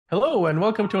Hello and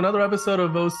welcome to another episode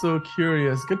of Oh So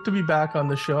Curious. Good to be back on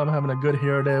the show. I'm having a good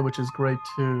hair day, which is great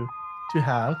to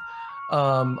have.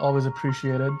 Always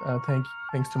appreciated.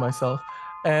 Thanks to myself.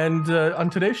 And on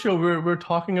today's show, we're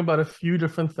talking about a few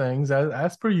different things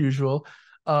as per usual.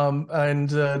 And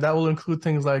that will include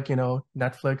things like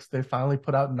Netflix. They finally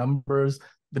put out numbers.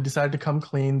 They decided to come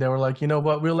clean. They were like, you know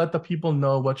what, we'll let the people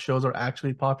know what shows are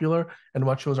actually popular and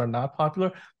what shows are not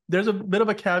popular. There's a bit of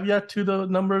a caveat to the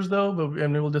numbers, though,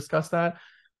 and we'll discuss that.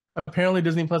 Apparently,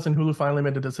 Disney Plus and Hulu finally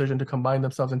made the decision to combine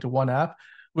themselves into one app,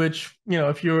 which,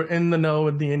 if you're in the know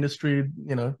in the industry,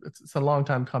 it's a long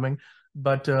time coming.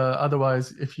 But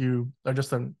otherwise, if you are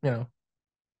just a,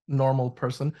 normal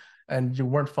person and you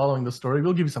weren't following the story,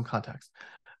 we'll give you some context.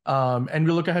 And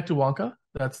we look ahead to Wonka.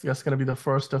 That's going to be the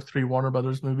first of three Warner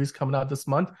Brothers movies coming out this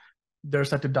month. They're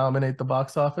set to dominate the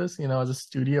box office. As a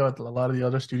studio, a lot of the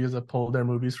other studios have pulled their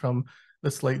movies from the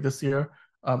slate this year,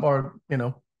 or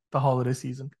the holiday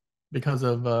season because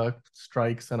of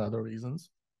strikes and other reasons.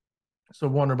 So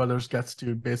Warner Brothers gets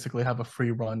to basically have a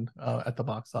free run at the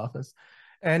box office.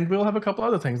 And we'll have a couple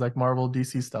other things like Marvel,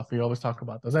 DC stuff. We always talk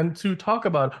about those. And to talk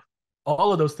about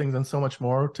all of those things and so much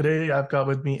more, today I've got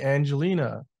with me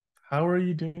Angelina. How are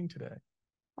you doing today?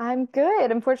 I'm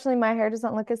good. Unfortunately, my hair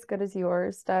doesn't look as good as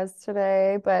yours does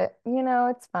today, but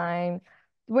it's fine.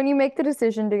 When you make the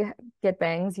decision to get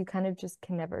bangs, you kind of just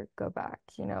can never go back.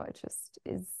 It just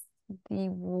is the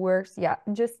worst. Yeah,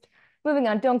 just moving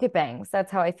on. Don't get bangs.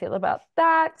 That's how I feel about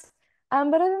that. But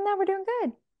other than that, we're doing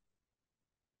good.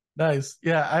 Nice.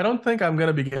 Yeah, I don't think I'm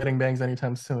gonna be getting bangs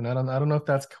anytime soon. I don't know if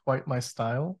that's quite my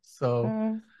style. So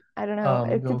Mm, I don't know.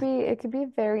 It could we'll be it could be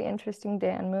a very interesting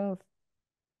Dan move.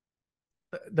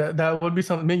 that would be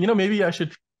something.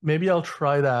 Maybe I'll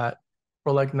try that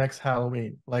for like next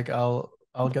Halloween. Like I'll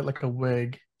get like a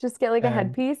wig Just get like a and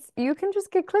headpiece. You can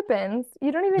just get clip-ins.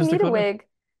 You don't even just a need a clip in. wig.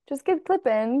 Just get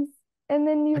clip-ins. And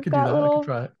then I you've could do got that. I could little,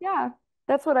 try it. yeah,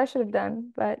 that's what I should have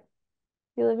done. But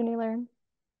you live and you learn.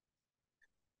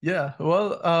 Yeah.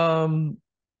 Well,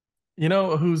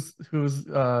 who's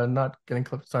not getting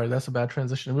clipped. Sorry, that's a bad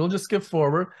transition. We'll just skip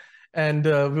forward and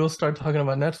we'll start talking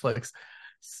about Netflix.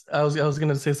 I was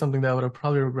gonna say something that I would have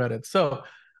probably regretted. So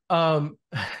um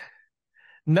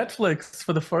Netflix,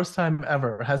 for the first time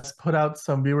ever, has put out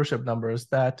some viewership numbers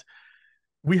that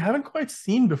we haven't quite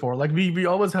seen before. Like we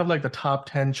always have like the top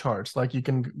 10 charts. Like you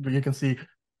can see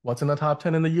what's in the top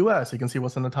 10 in the US. You can see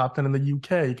what's in the top 10 in the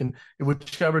UK. You can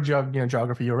whichever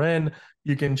geography you're in,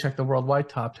 you can check the worldwide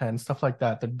top 10, stuff like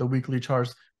that. The weekly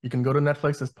charts. You can go to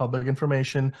Netflix, it's public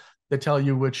information. They tell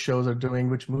you which shows are doing,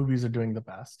 which movies are doing the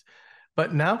best.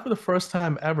 But now for the first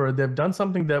time ever, they've done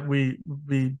something that we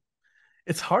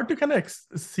it's hard to kind of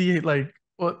see like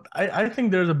well, I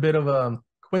think there's a bit of a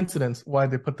coincidence why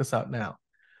they put this out now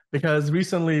because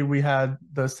recently we had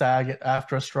the SAG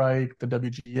after a strike, the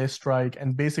WGA strike,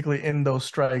 and basically in those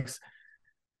strikes,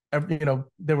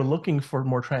 they were looking for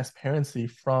more transparency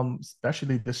from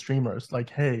especially the streamers. Like,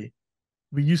 hey,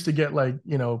 we used to get like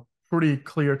pretty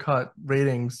clear cut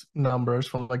ratings numbers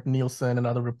from like Nielsen and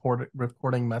other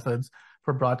reporting methods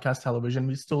for broadcast television.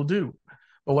 We still do,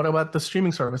 but what about the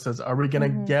streaming services? Are we going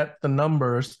to Hmm. get the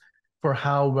numbers for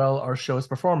how well our show is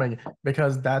performing?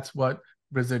 Because that's what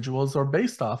residuals are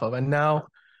based off of. And now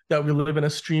that we live in a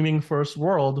streaming first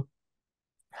world,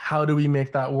 how do we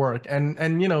make that work? And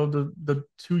the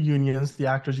two unions, the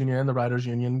actors union and the writers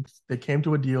union, they came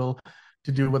to a deal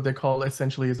to do what they call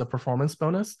essentially is a performance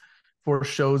bonus for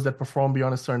shows that perform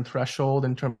beyond a certain threshold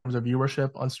in terms of viewership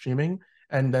on streaming.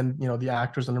 And then the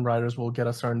actors and the writers will get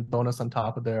a certain bonus on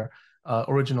top of their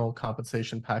original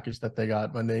compensation package that they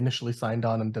got when they initially signed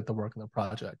on and did the work on the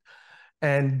project.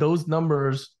 And those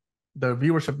numbers, the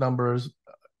viewership numbers,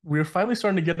 we're finally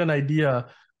starting to get an idea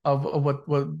of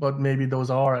what maybe those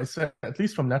are, I said, at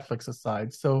least from Netflix's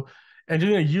side. So,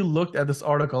 Angelina, you looked at this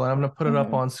article, and I'm going to put it up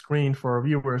Hmm. on screen for our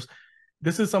viewers.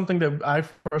 This is something that I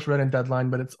first read in Deadline,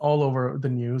 but it's all over the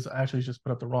news. I actually just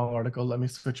put up the wrong article. Let me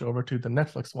switch over to the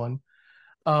Netflix one.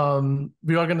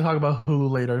 We are going to talk about Hulu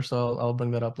later, so I'll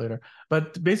bring that up later.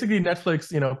 But basically, Netflix,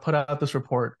 put out this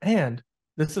report, and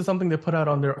this is something they put out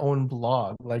on their own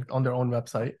blog, like on their own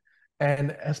website.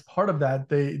 And as part of that,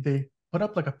 they put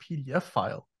up like a PDF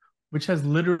file, which has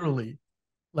literally,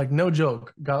 like no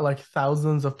joke, got like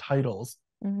thousands of titles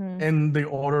Hmm. in the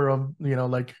order of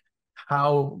like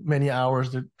how many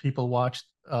hours did people watch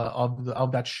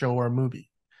of that show or movie.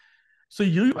 So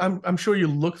I'm sure you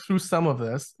look through some of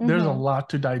this. There's a Hmm. lot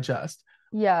to digest.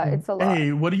 Yeah, it's a lot.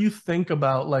 A, what do you think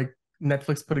about like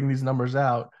Netflix putting these numbers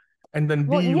out? And then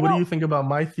Well, B, what do you think about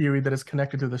my theory that is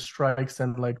connected to the strikes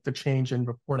and like the change in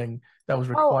reporting that was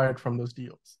well, required from those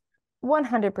deals?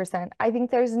 100%. I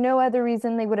think there's no other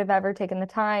reason they would have ever taken the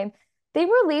time. They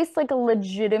released like a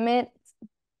legitimate,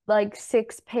 like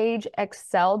 6-page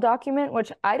Excel document,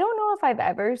 which I don't know if I've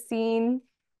ever seen.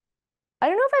 I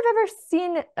don't know if I've ever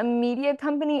seen a media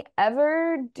company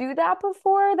ever do that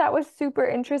before. That was super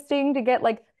interesting to get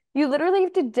like you literally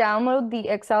have to download the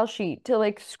Excel sheet to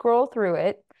like scroll through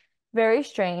it. Very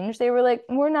strange. They were like,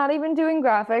 we're not even doing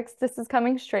graphics. This is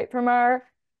coming straight from our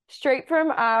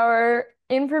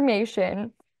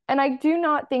information. And I do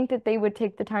not think that they would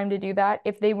take the time to do that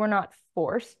if they were not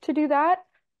forced to do that.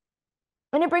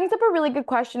 And it brings up a really good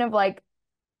question of like,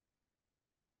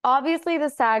 obviously the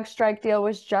SAG strike deal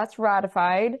was just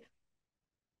ratified.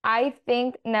 I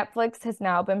think Netflix has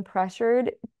now been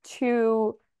pressured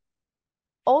to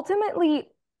ultimately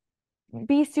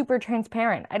be super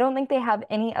transparent. I don't think they have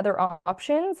any other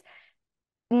options.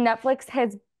 Netflix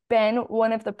has been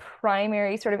one of the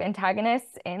primary sort of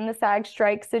antagonists in the SAG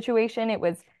strike situation. It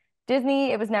was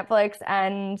Disney, it was Netflix,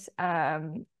 and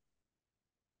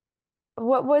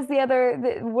what was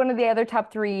one of the other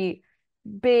top three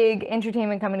big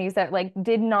entertainment companies that like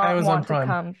did not Amazon want to Prime.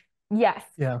 come. Yes.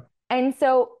 Yeah. And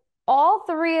so all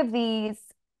three of these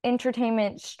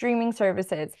entertainment streaming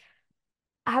services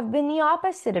have been the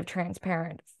opposite of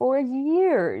transparent for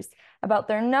years about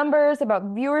their numbers, about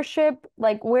viewership,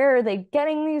 like where are they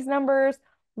getting these numbers?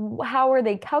 How are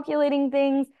they calculating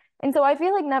things? And so I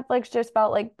feel like Netflix just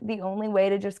felt like the only way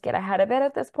to just get ahead of it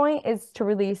at this point is to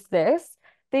release this.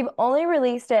 They've only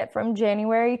released it from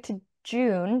January to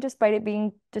June, despite it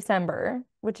being December,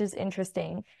 which is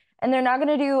interesting. And they're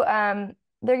gonna do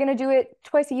it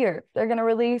twice a year. They're gonna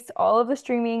release all of the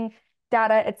streaming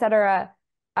data, etc.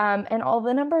 And all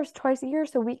the numbers twice a year,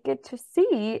 so we get to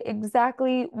see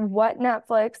exactly what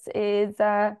numbers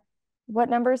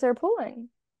they're pulling.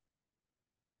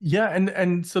 Yeah,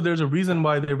 and so there's a reason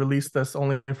why they released this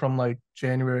only from like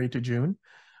January to June,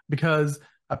 because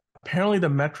apparently the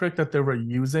metric that they were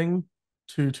using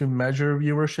to measure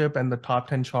viewership and the top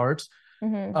 10 charts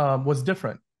Hmm. was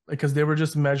different because they were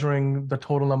just measuring the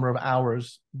total number of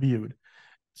hours viewed.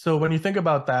 So when you think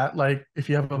about that, like if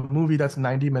you have a movie that's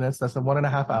 90 minutes, that's the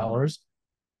 1.5 hours.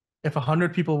 If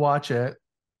 100 people watch it,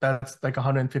 that's like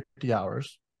 150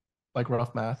 hours, like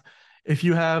rough math. If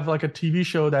you have like a TV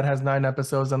show that has 9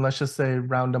 episodes, and let's just say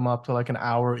round them up to like an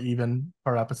hour even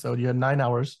per episode, you had 9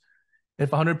 hours.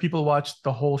 If 100 people watch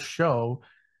the whole show,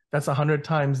 that's 100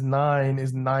 times 9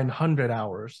 is 900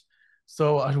 hours.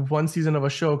 So one season of a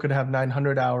show could have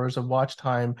 900 hours of watch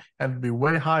time and be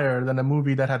way higher than a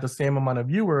movie that had the same amount of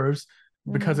viewers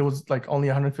because Hmm. it was like only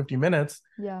 150 minutes.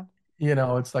 Yeah.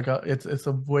 It's like it's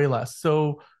a way less.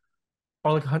 So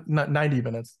or like 90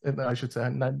 minutes, I should say.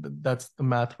 That's the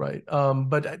math, right?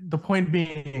 But the point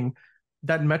being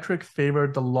that metric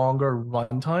favored the longer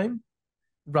runtime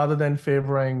rather than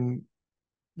favoring,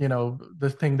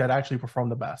 the thing that actually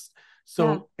performed the best. Yeah.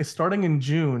 So it's starting in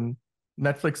June,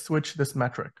 Netflix switched this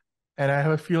metric. And I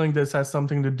have a feeling this has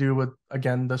something to do with,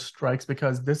 again, the strikes,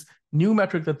 because this new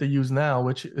metric that they use now,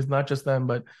 which is not just them,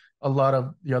 but a lot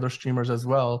of the other streamers as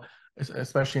well,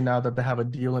 especially now that they have a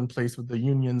deal in place with the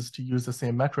unions to use the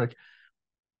same metric,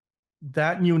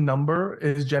 that new number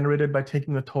is generated by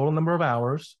taking the total number of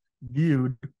hours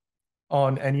viewed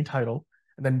on any title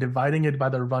and then dividing it by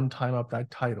the runtime of that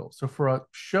title. So for a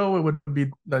show, it would be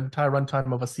the entire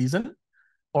runtime of a season,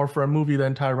 or for a movie, the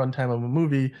entire runtime of a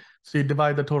movie. So you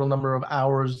divide the total number of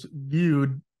hours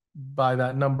viewed by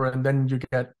that number, and then you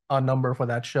get a number for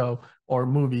that show or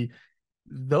movie.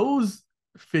 Those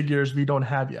figures we don't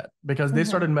have yet because they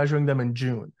started Hmm. measuring them in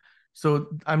June. So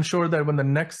I'm sure that when the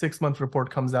next 6 month report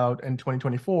comes out in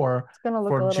 2024 It's gonna look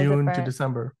for a little June to different.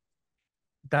 December,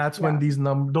 that's when Yeah.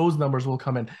 those numbers will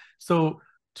come in. So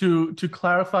to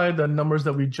clarify the numbers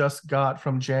that we just got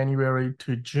from January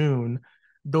to June,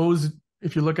 those,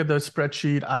 if you look at the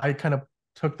spreadsheet, I kind of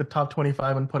took the top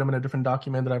 25 and put them in a different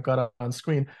document that I've got on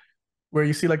screen, where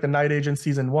you see like the Night Agent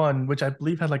season one, which I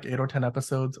believe had like 8 or 10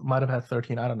 episodes, might have had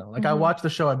 13. I don't know. Like I Hmm. watched the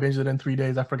show, I binged it in 3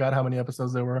 days. I forgot how many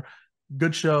episodes there were.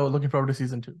 Good show. Looking forward to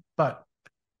season two. But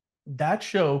that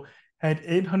show had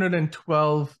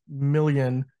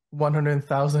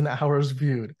 812,100,000 hours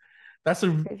viewed. That's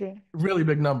a Crazy. really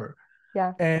big number.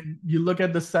 Yeah. And you look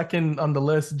at the second on the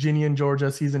list, Ginny and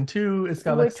Georgia season two, it's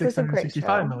got like Which was a great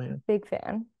 665 show. million. Big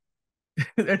fan.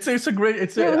 It's It a,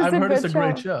 was I've a heard it's good a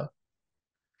great show.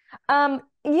 show. And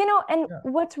Yeah.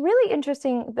 what's really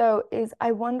interesting though is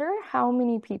I wonder how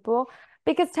many people,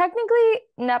 because technically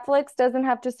Netflix doesn't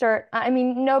have to start, I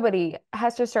mean, nobody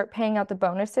has to start paying out the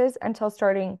bonuses until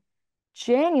starting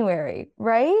January,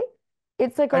 right?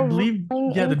 It's like I a believe,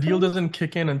 rolling yeah, the deal increase. doesn't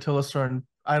kick in until a certain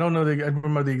I don't know I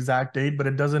remember the exact date, but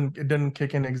it didn't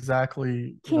kick in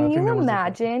exactly, Can I think you there was like a,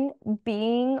 imagine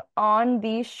being on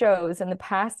these shows in the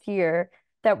past year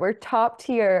that were top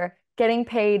tier, getting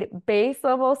paid base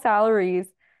level salaries,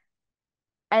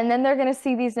 and then they're going to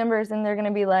see these numbers and they're going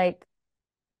to be like,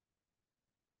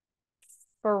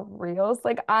 for reals?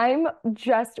 Like, I'm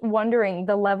just wondering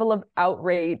the level of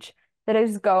outrage that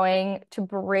is going to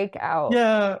break out.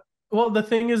 yeah. Well, the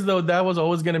thing is though, that was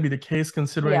always going to be the case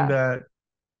considering Yeah. that,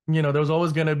 there was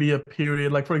always going to be a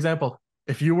period. Like, for example,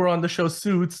 if you were on the show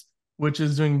Suits, which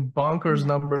is doing bonkers Yeah,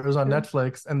 numbers on true.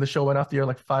 Netflix, and the show went off the air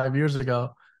like 5 years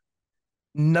ago,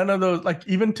 none of those, like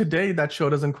even today, that show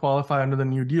doesn't qualify under the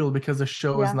new deal because the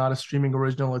show is Yeah. not a streaming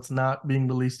original. It's not being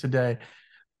released today.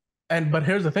 But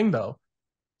here's the thing though,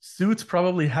 Suits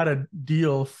probably had a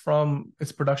deal from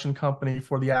its production company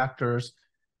for the actors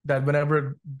that whenever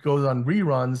it goes on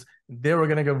reruns, they were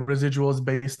going to get residuals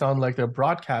based on like their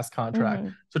broadcast contract. Hmm.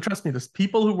 So trust me, this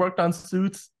people who worked on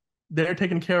Suits, they're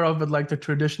taken care of with like the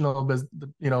traditional,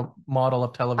 model of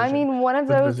I television mean, one of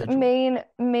with those residuals.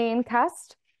 main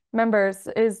cast members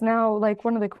is now like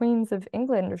one of the queens of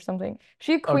England or something.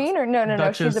 She a Oh, queen or no, she's a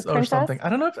Duchess or princess. something. I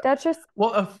don't know if, Duchess.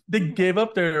 well, if they gave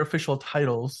up their official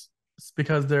titles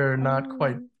because they're not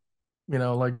quite,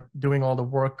 Oh. like doing all the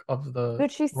work of the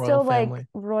But she's royal still like family.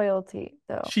 royalty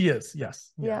though. She is,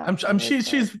 yes, yeah. Yeah, I'm that makes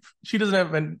sense. she doesn't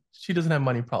have she doesn't have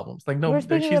money problems. Like We're no,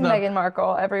 speaking she's of not Meghan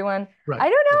Markle, everyone. right. I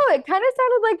don't Yeah. know. It kind of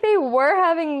sounded like they were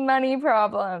having money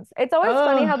problems. It's always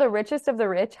funny Uh how the richest of the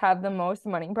rich have the most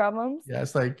money problems. yeah,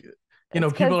 it's like, It's people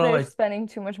because are they're like, spending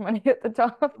too much money at the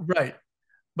top. right.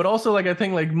 But also like I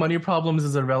think like money problems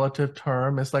is a relative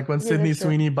term. It's like when Yeah, Sydney that's true.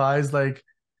 Sweeney buys like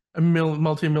a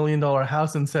multi-million dollar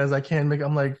house and says I can't make,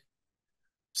 I'm like,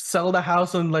 sell the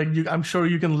house and like I'm sure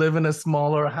you can live in a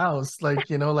smaller house. Like,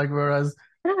 like whereas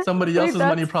somebody Like else's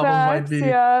money that's problems might facts, be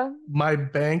yeah. my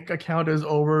bank account is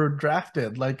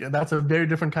overdrafted. Like that's a very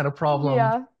different kind of problem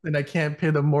Yeah. than I can't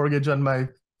pay the mortgage on my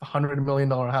 $100 million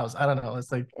house. I don't know.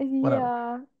 It's like whatever.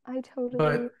 Yeah,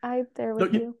 But I there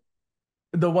with the you.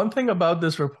 the one thing about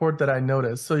this report that I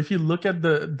noticed, so if you look at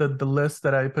the list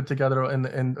that I put together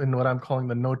in what I'm calling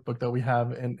the notebook that we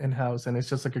have in house, and it's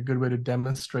just like a good way to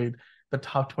demonstrate the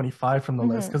top 25 from the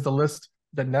list Hmm. because the list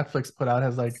that Netflix put out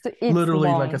has like So it's literally,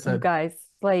 like I long, you said, guys.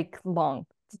 Like long.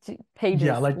 yeah,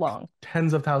 Pages like long.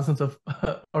 tens of thousands of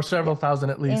or Yeah. several thousand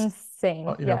at least,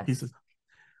 Insane. Yes. pieces.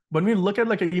 When we look at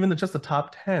like even just the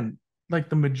top 10, like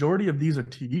the majority of these are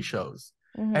TV shows.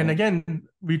 And Hmm. again,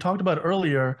 we talked about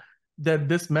earlier that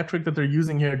this metric that they're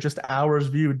using here, just hours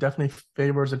viewed, definitely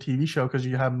favors a TV show because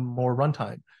you have more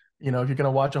runtime. If you're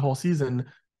gonna watch a whole season,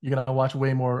 you're gonna watch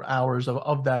way more hours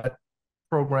of that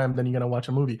program than you're gonna watch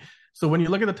a movie. So when you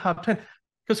look at the top 10,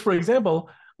 because for example,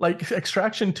 like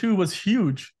Extraction 2 was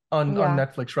huge on Yeah.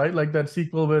 Netflix, right? Like that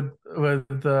sequel with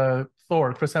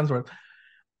Thor, Chris Hemsworth.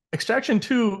 Extraction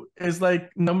 2 is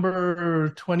like number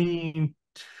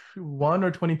 21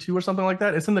 or 22 or something like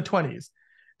that. It's in the 20s.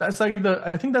 That's like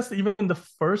I think that's even the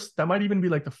first, that might even be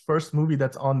like the first movie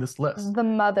that's on this list. The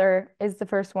Mother is the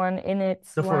first one in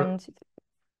its The for one,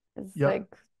 it's Yep. like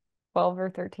 12 or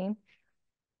 13.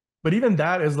 But even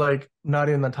that is like not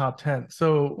in the top 10.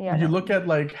 So Yeah, you no. look at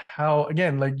like how,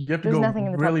 again, like you have to There's go nothing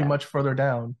in the top really 10. much further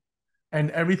down,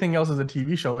 and everything else is a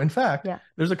TV show. In fact, Yeah.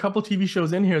 there's a couple TV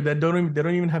shows in here that they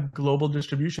don't even have global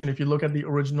distribution. If you look at the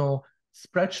original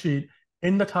spreadsheet,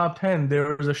 in the top 10,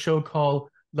 there's a show called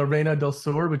La Reina del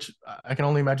Sur, which I can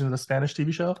only imagine is a Spanish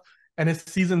TV show. And its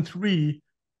season 3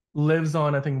 lives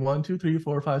on, I think, one, two, three,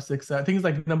 four, five, six, seven. I think it's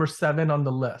like number 7 on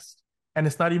the list. And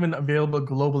it's not even available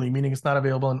globally, meaning it's not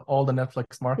available in all the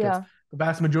Netflix markets. Yeah. The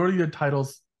vast majority of the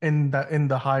titles in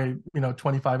the high,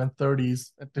 25 and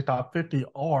 30s at the top 50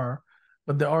 are,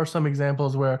 but there are some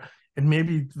examples where it may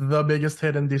be the biggest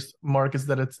hit in these markets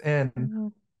that it's in, Hmm.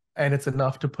 and it's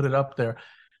enough to put it up there.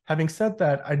 Having said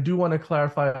that, I do want to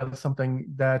clarify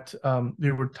something that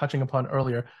we were touching upon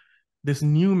earlier. This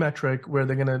new metric where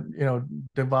they're going to,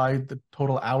 divide the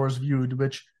total hours viewed,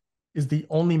 which is the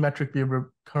only metric we've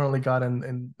currently got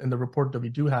in the report that we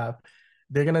do have.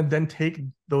 They're going to then take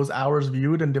those hours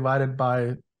viewed and divide it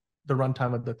by the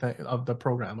runtime of the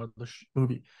program or the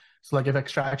movie. So like if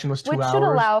Extraction was two Which should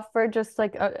hours, allow for just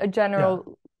like a yeah,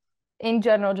 general, in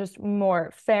general, just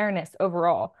more fairness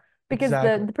overall. Because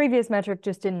exactly. the previous metric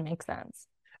just didn't make sense.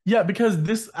 Yeah, because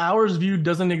this hours viewed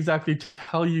doesn't exactly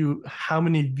tell you how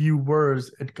many viewers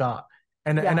it got.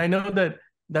 And Yeah. I know that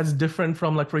that's different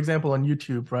from, like, for example, on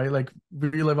YouTube, right? Like we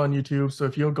live on YouTube. So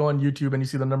if you go on YouTube and you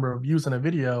see the number of views in a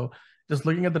video, just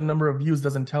looking at the number of views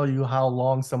doesn't tell you how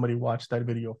long somebody watched that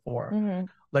video for. Hmm.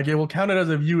 Like it will count it as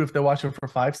a view if they watch it for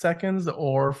 5 seconds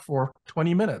or for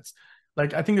 20 minutes.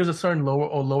 Like I think there's a certain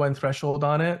low end threshold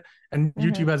on it, and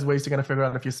YouTube Hmm. has ways to kind of figure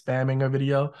out if you're spamming a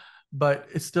video, but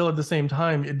it's still at the same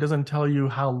time, it doesn't tell you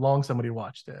how long somebody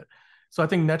watched it. So I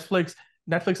think Netflix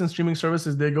and streaming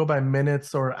services, they go by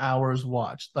minutes or hours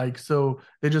watched. Like so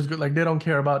they just go, like they don't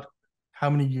care about how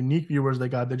many unique viewers they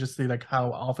got. They just see like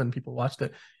how often people watched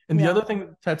it. And the Yeah. other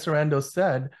thing Ted Sarandos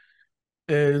said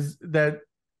is that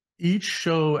each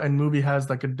show and movie has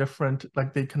like a different,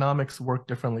 like the economics work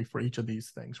differently for each of these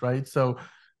things, right? So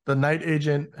the Night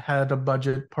Agent had a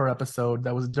budget per episode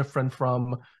that was different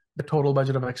from the total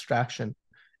budget of Extraction.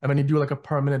 And when you do like a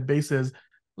permanent basis,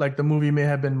 like the movie may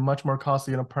have been much more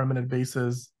costly on a permanent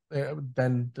basis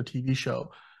than the TV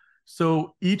show.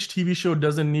 So each TV show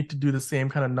doesn't need to do the same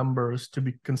kind of numbers to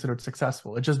be considered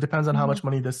successful. It just depends on how Hmm. much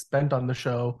money they spent on the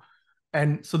show.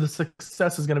 And so the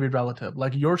success is going to be relative.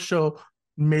 Like your show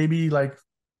may be like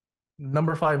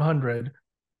number 500,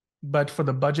 but for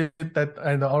the budget that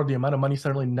and or the amount of money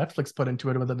certainly Netflix put into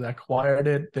it, whether they acquired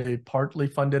it, they partly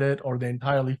funded it, or they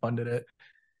entirely funded it,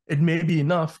 it may be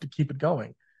enough to keep it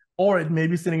going. Or it may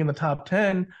be sitting in the top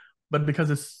 10, but because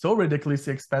it's so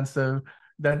ridiculously expensive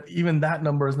that even that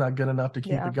number is not good enough to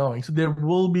keep Yeah. it going. So there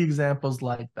will be examples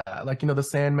like that. Like, The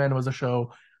Sandman was a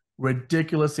show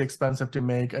ridiculously expensive to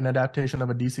make, an adaptation of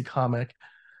a DC comic.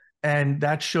 And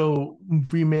that show,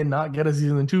 we may not get a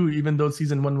season two, even though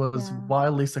season one was Yeah.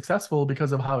 wildly successful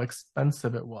because of how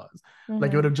expensive it was. Like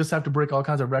it Hmm. would have just have to break all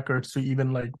kinds of records to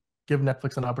even like give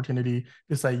Netflix an opportunity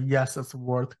to say, yes, it's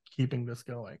worth keeping this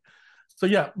going. So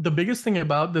yeah, the biggest thing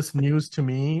about this news to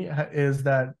me is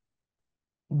that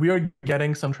we are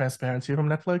getting some transparency from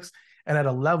Netflix and at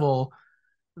a level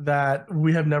that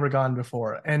we have never gone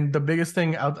before. And the biggest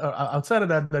thing outside of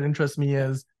that that interests me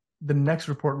is the next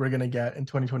report we're going to get in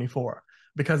 2024,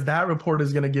 because that report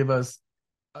is going to give us,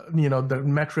 the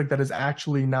metric that is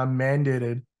actually now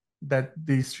mandated that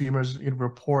these streamers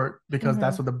report, because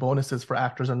that's Hmm. what the bonuses for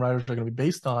actors and writers are going to be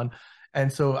based on.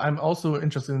 And so I'm also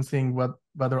interested in seeing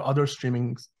whether other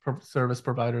streaming service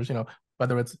providers,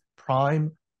 whether it's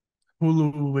Prime,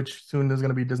 Hulu, which soon is going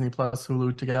to be Disney Plus,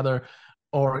 Hulu together,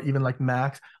 or even like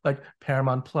Max, like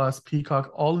Paramount Plus,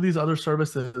 Peacock, all of these other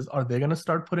services, are they going to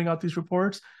start putting out these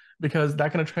reports? Because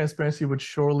that kind of transparency would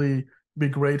surely be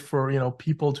great for,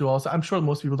 people to also, I'm sure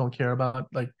most people don't care about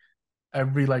like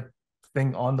every like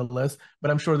thing on the list,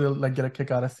 but I'm sure they'll like get a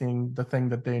kick out of seeing the thing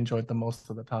that they enjoyed the most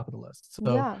at the top of the list.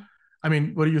 So, Yeah. I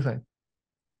mean, what do you think?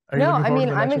 Are you No, looking I forward to mean,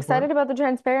 the I'm next report? excited about the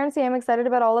transparency. I'm excited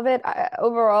about all of it.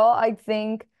 Overall, I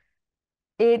think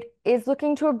it is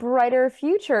looking to a brighter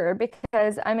future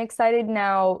because I'm excited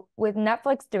now with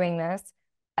Netflix doing this.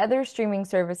 Other streaming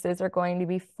services are going to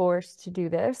be forced to do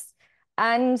this.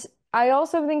 And I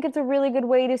also think it's a really good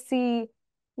way to see,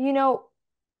 you know,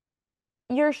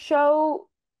 your show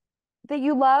that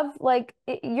you love, like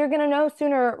you're gonna know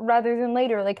sooner rather than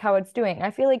later, like how it's doing.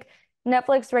 I feel like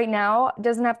Netflix right now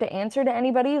doesn't have to answer to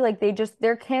anybody. Like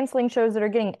they're canceling shows that are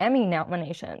getting Emmy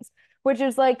nominations, which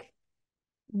is like,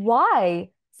 why?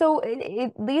 So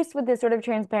at least with this sort of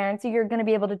transparency, you're going to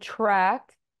be able to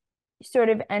track sort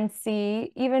of and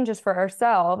see, even just for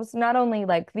ourselves, not only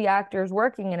like the actors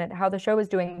working in it, how the show is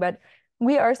doing, but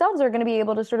we ourselves are going to be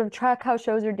able to sort of track how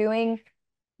shows are doing,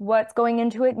 what's going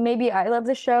into it. Maybe I love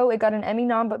the show, it got an Emmy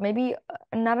nom, but maybe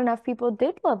not enough people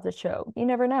did love the show. You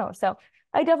never know. So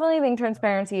I definitely think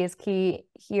transparency is key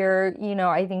here.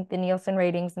 I think the Nielsen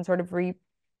ratings and sort of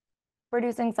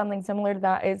reproducing something similar to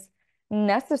that is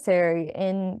necessary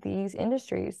in these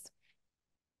industries.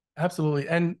 Absolutely.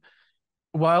 And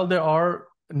while there are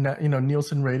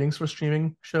Nielsen ratings for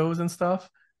streaming shows and stuff,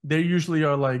 they usually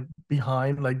are like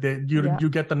behind. Like you Yeah. you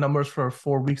get the numbers for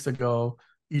 4 weeks ago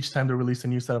each time they release a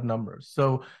new set of numbers.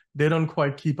 So they don't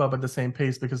quite keep up at the same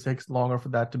pace because it takes longer for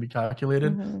that to be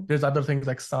calculated. Hmm. There's other things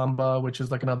like Samba, which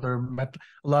is like a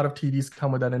lot of TVs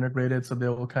come with that integrated, so they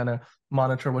will kind of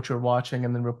monitor what you're watching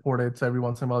and then report it. So every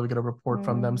once in a while we get a report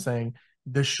from them Mm. saying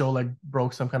this show like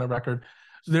broke some kind of record.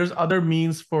 So there's other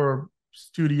means for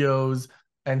studios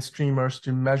and streamers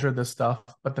to measure this stuff,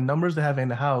 but the numbers they have in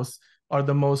the house are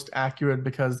the most accurate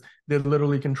because they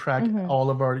literally can track Hmm. all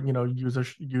of our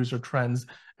user trends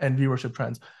and viewership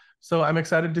trends. So I'm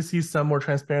excited to see some more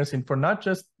transparency for not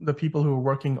just the people who are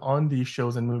working on these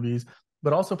shows and movies,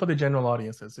 but also for the general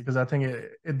audiences, because I think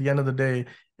at the end of the day,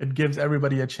 it gives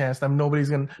everybody a chance. Not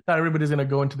everybody's gonna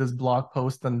go into this blog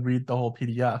post and read the whole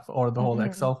PDF or the whole Hmm.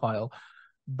 Excel file,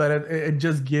 but it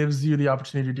just gives you the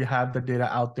opportunity to have the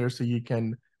data out there so you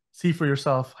can see for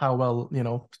yourself how well,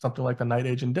 something like the Night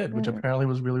Agent did, which Hmm. apparently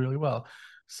was really, really well.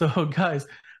 So guys,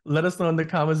 let us know in the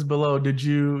comments below. Did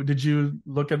you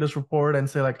look at this report and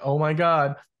say like, oh my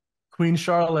God, Queen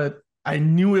Charlotte I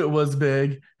knew it was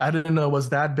big. I didn't know it was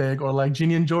that big. Or like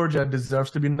Ginny and Georgia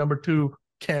deserves to be number two.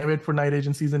 Can't wait for Night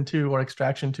Agent season two or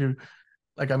Extraction two.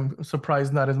 Like I'm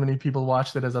surprised not as many people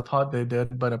watched it as I thought they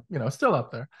did, but still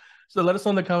up there. So let us know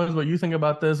in the comments what you think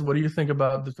about this. What do you think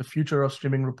about the future of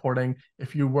streaming reporting?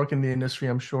 If you work in the industry,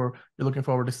 I'm sure you're looking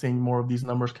forward to seeing more of these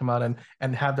numbers come out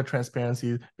and have the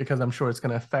transparency, because I'm sure it's going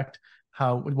to affect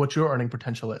what your earning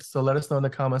potential is. So let us know in the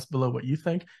comments below what you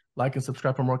think. Like and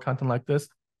subscribe for more content like this.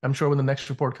 I'm sure when the next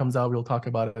report comes out, we'll talk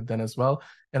about it then as well.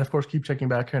 And of course, keep checking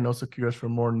back here and also curious for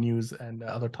more news and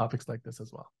other topics like this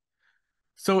as well.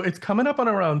 So it's coming up on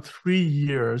around 3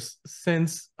 years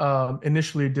since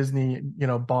initially Disney,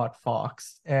 bought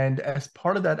Fox. And as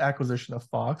part of that acquisition of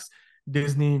Fox,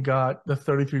 Disney got the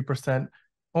 33%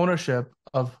 ownership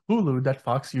of Hulu that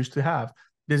Fox used to have.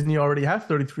 Disney already had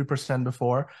 33%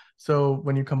 before. So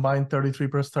when you combine 33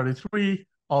 plus 33,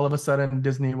 all of a sudden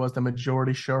Disney was the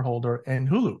majority shareholder in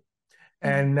Hulu.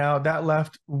 And now that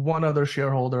left one other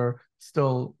shareholder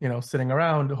still, sitting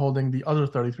around holding the other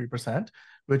 33%,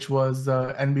 which was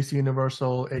NBC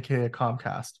Universal, aka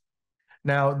Comcast.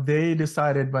 Now they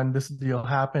decided when this deal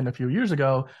happened a few years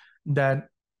ago that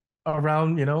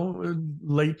around,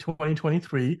 late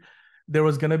 2023, there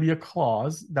was going to be a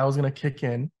clause that was going to kick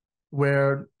in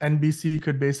where NBC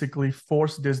could basically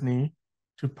force Disney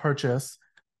to purchase,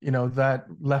 that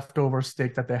leftover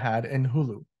stake that they had in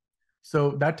Hulu.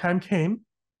 So that time came.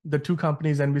 The two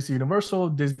companies, NBC Universal,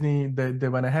 Disney, they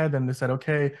went ahead and they said,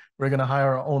 okay, we're going to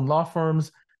hire our own law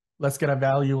firms. Let's get a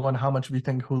value on how much we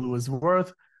think Hulu is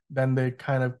worth. Then they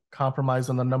kind of compromised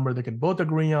on the number they could both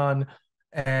agree on.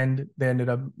 And they ended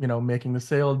up, making the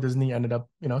sale. Disney ended up,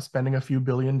 spending a few $1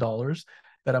 billion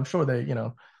that I'm sure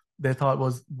they thought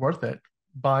was worth it,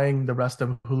 buying the rest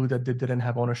of Hulu that they didn't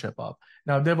have ownership of.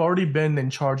 Now, they've already been in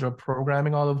charge of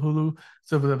programming all of Hulu.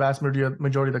 So for the vast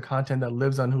majority of the content that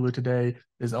lives on Hulu today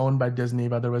is owned by Disney,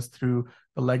 whether it's through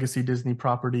the legacy Disney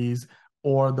properties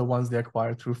or the ones they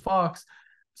acquired through Fox.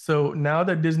 So now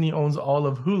that Disney owns all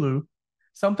of Hulu,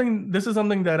 this is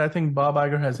something that I think Bob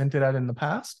Iger has hinted at in the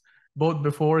past, both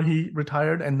before he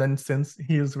retired and then since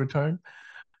he has returned.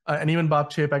 And even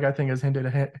Bob Chapek, I think, has hinted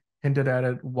at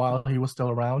it while he was still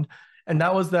around. And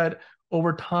that was that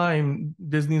over time,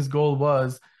 Disney's goal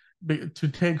was to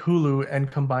take Hulu and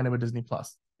combine it with Disney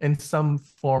Plus in some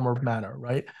form or manner,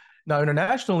 right? Now,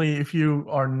 internationally, if you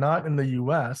are not in the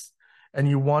US and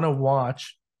you want to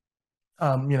watch,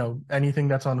 anything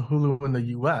that's on Hulu in the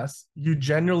US, you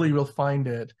generally will find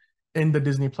it in the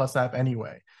Disney Plus app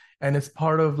anyway. And it's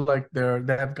part of like they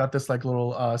have got this like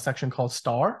little section called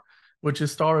Star, which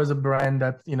is Star is a brand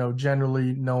that's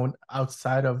generally known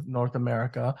outside of North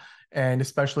America and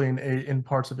especially in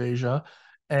parts of Asia.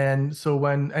 And so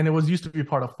and it was used to be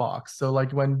part of Fox. So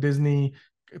like when Disney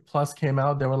Plus came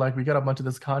out, they were like, we got a bunch of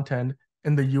this content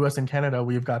in the US and Canada,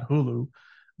 we've got Hulu.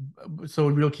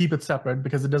 So we'll keep it separate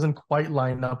because it doesn't quite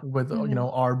line up with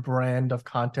our brand of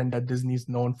content that Disney's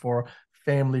known for,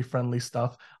 family friendly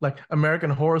stuff. Like American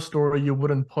Horror Story, you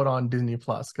wouldn't put on Disney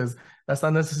Plus because that's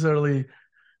not necessarily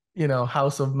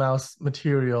House of Mouse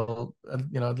material,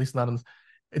 at least not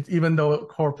it's, even though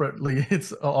corporately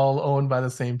it's all owned by the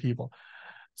same people.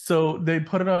 So they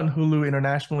put it on Hulu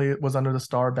internationally. It was under the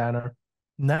Star banner.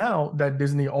 Now that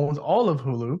Disney owns all of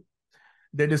Hulu,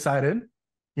 they decided,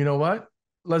 you know what?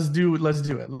 Let's do it. Let's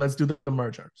do the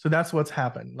merger. So that's what's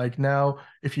happened. Like now,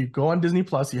 if you go on Disney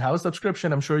Plus, you have a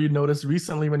subscription. I'm sure you noticed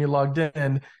recently when you logged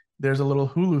in, there's a little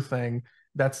Hulu thing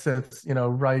that sits,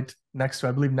 right next to,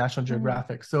 I believe, National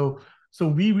Geographic. So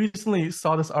we recently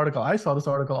saw this article. I saw this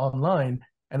article online,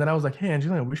 and then I was like, hey,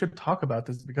 Angelina, we should talk about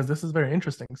this because this is very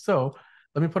interesting. So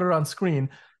let me put it on screen.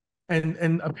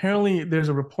 And apparently there's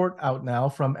a report out now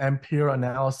from Ampere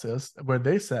Analysis where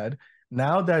they said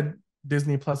now that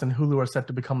Disney Plus and Hulu are set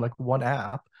to become like one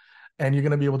app, and you're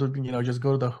going to be able to just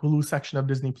go to the Hulu section of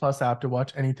Disney Plus app to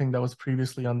watch anything that was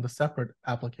previously on the separate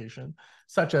application,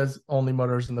 such as Only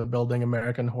Murders in the Building,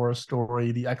 American Horror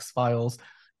Story, The X-Files,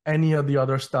 any of the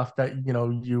other stuff that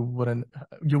you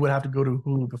would have to go to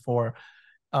Hulu before.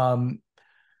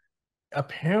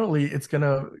 Apparently it's going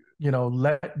to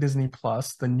let Disney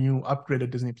Plus, the new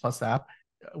upgraded Disney Plus app,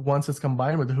 once it's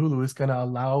combined with Hulu, is going to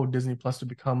allow Disney Plus to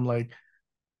become like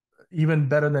even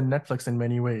better than Netflix in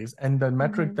many ways. And the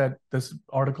metric that this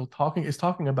article is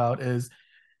talking about is,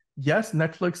 yes,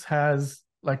 Netflix has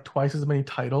like twice as many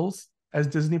titles as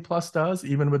Disney Plus does.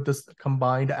 Even with this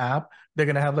combined app, they're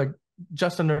going to have like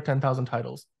just under 10,000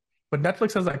 titles. But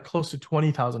Netflix has like close to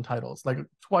 20,000 titles, like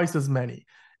twice as many.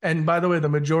 And by the way, the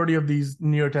majority of these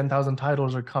near 10,000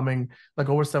 titles are coming, like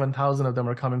over 7,000 of them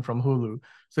are coming from Hulu.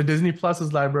 So Disney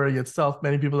Plus's library itself,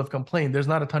 many people have complained there's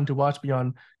not a ton to watch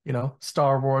beyond,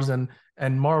 Star Wars and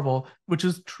Marvel, which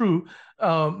is true.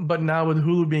 But now with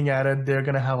Hulu being added, they're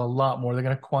going to have a lot more. They're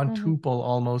going to Hmm. quintuple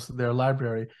almost their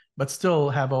library, but still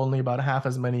have only about half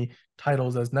as many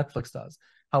titles as Netflix does.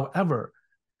 However,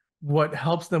 what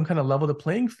helps them kind of level the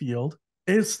playing field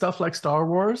is stuff like Star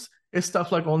Wars, is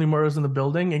stuff like Only Murders in the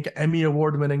Building, and Emmy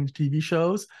award-winning TV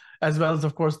shows, as well as,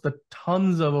 of course, the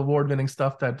tons of award-winning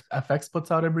stuff that FX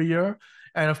puts out every year.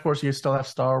 And of course, you still have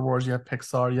Star Wars, you have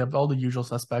Pixar, you have all the usual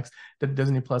suspects that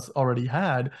Disney Plus already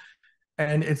had.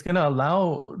 And it's going to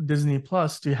allow Disney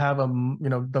Plus to have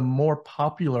the more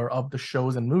popular of the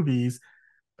shows and movies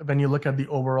when you look at the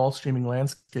overall streaming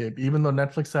landscape. Even though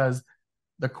Netflix has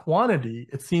the quantity,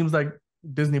 it seems like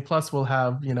Disney Plus will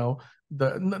have,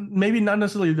 maybe not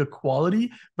necessarily the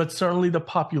quality, but certainly the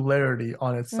popularity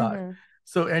on its side. Hmm.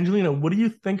 So, Angelina, what do you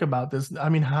think about this? I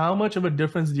mean, how much of a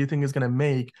difference do you think is going to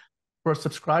make for a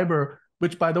subscriber?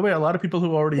 Which, by the way, a lot of people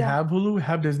who already Yeah. have Hulu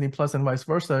have Disney Plus and vice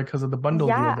versa because of the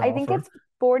bundle deal Yeah, they I think offer. it's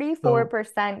So,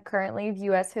 44% currently of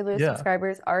US Hulu yeah,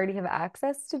 subscribers already have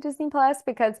access to Disney Plus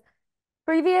because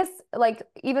previous, like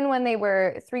even when they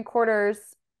were three-quarters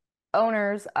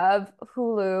owners of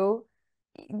Hulu,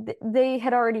 they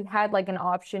had already had like an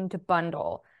option to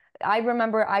bundle. I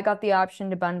remember I got the option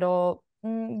to bundle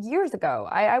years ago.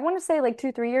 I want to say like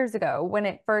 2, 3 years ago when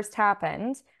it first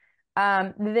happened.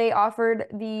 They offered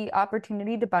the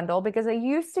opportunity to bundle because I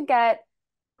used to get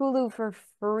Hulu for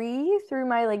free through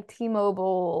my like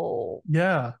T-Mobile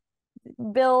yeah.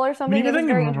 bill or I mean, something. It even was think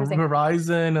very interesting.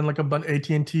 Verizon and like a bunch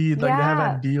AT&T, like they have Yeah,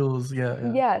 had deals. Yeah,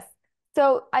 yeah. yes.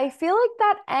 So I feel like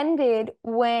that ended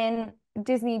when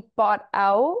Disney bought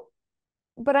out,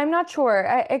 but I'm not sure.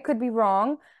 I could be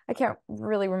wrong. I can't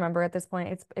really remember at this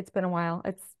point. It's been a while.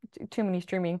 It's too many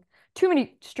streaming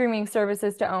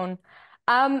services to own.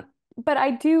 Um, but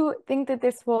I do think that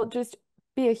this will just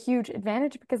be a huge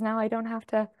advantage because now I don't have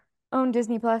to own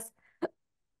Disney Plus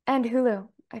and Hulu.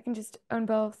 I can just own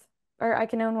both, or I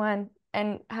can own one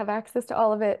and have access to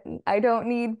all of it. I don't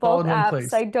need All both in one apps.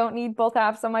 place. I don't need both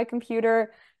apps on my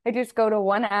computer. I just go to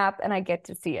one app and I get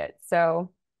to see it.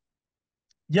 So,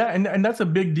 Yeah, and that's a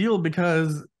big deal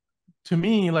because to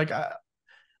me, like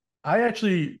I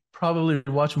actually probably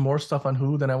watch more stuff on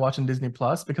Hulu than I watch on Disney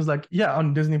Plus because, like, yeah,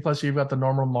 on Disney Plus you've got the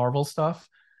normal Marvel stuff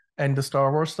and the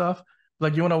Star Wars stuff.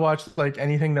 Like, you want to watch like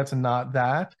anything that's not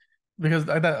that because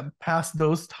that past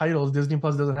those titles, Disney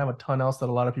Plus doesn't have a ton else that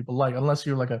a lot of people like, unless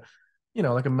you're like a,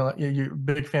 you're a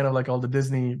big fan of like all the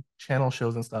Disney Channel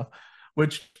shows and stuff,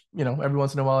 which every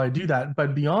once in a while I do that.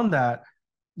 But beyond that,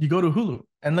 you go to Hulu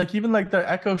and like even like the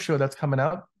Echo show that's coming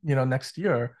out, next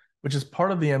year, which is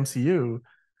part of the MCU,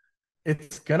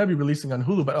 it's gonna be releasing on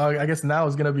Hulu, but I guess now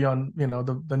it's gonna be on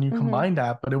the new mhm. combined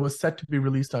app. But it was set to be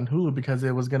released on Hulu because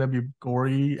it was gonna be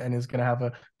gory and it's gonna have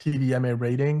a TVMA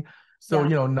rating. So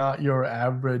Yeah. not your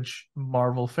average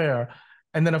Marvel fare.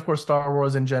 And then of course Star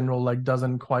Wars in general like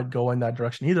doesn't quite go in that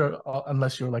direction either,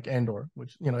 unless you're like Andor,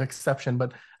 which exception.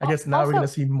 But I guess now we're gonna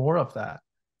Also, see more of that.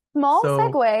 small So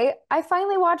segue. I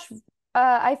finally watched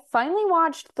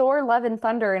Thor: Love and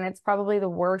Thunder, and it's probably the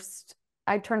worst.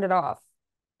 I turned it off.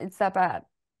 It's that bad.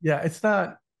 yeah, it's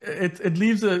not. It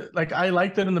leaves a like I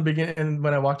liked it in the beginning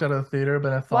when I walked out of the theater,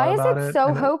 but I thought Why is about it it so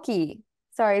and it, hokey?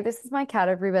 Sorry, this is my cat,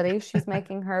 everybody. She's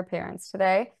making her appearance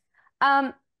today.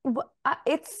 Um,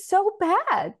 it's so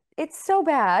bad. It's so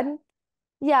bad.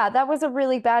 Yeah, that was a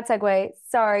really bad segue.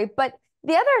 Sorry. But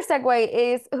the other segue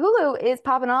is Hulu is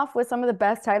popping off with some of the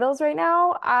best titles right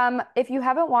now. If you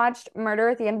haven't watched Murder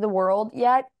at the End of the World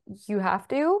yet, you have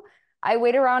to. I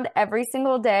wait around every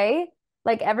single day.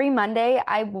 Like every Monday,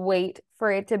 I wait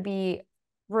for it to be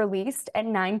released at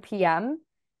 9 p.m.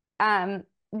 Um,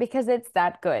 because it's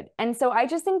that good. And so I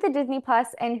just think the Disney Plus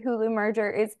and Hulu merger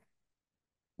is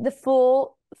the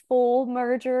full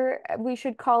merger, we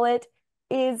should call it,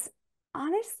 is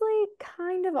honestly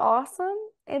kind of awesome.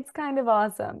 It's kind of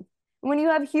awesome. When you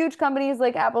have huge companies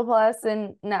like Apple Plus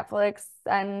and Netflix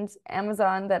and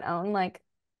Amazon that own like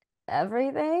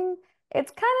everything,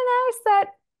 it's kind of nice that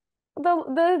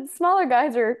the smaller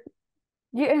guys are,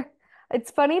 yeah.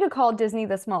 It's funny to call Disney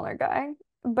the smaller guy,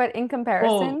 but in well,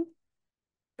 comparison,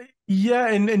 yeah,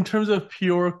 in terms of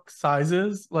pure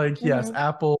sizes, like yes, mhm,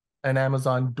 Apple and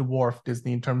Amazon dwarf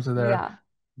Disney in terms of their,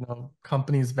 yeah.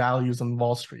 company's values on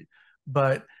Wall Street.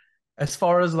 But as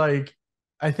far as like,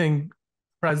 I think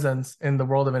presence in the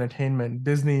world of entertainment,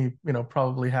 Disney,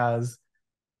 probably has.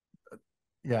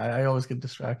 Yeah, I always get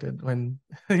distracted when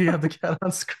you have the cat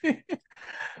on screen.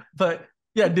 But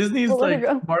yeah, We'll Disney's let her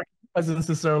like go. wasn't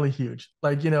necessarily huge.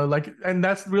 Like, and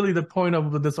that's really the point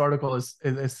of what this article is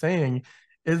saying,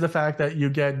 is the fact that you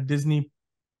get Disney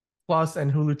Plus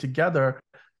and Hulu together,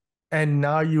 and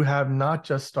now you have not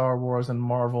just Star Wars and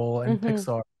Marvel and Hmm.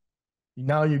 Pixar.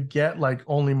 Now you get like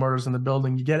Only Murders in the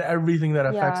Building. You get everything that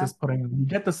FX Yeah. is putting. You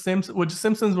get the Simpsons, which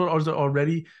Simpsons were also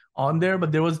already on there,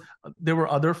 but there were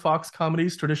other Fox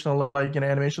comedies, traditional like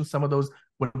animation. Some of those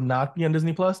would not be on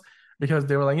Disney Plus because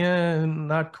they were like, yeah,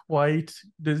 not quite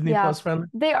Disney Yeah. Plus friendly.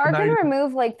 They But are now going you, to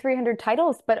remove like 300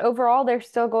 titles, but overall, they're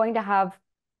still going to have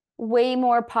way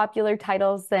more popular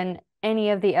titles than any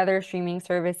of the other streaming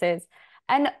services.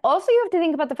 And also, you have to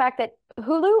think about the fact that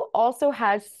Hulu also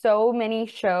has so many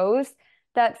shows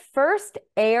that first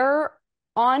air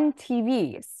on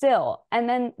TV still, and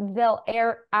then they'll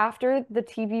air after the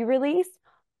TV release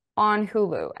on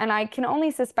Hulu. And I can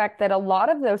only suspect that a lot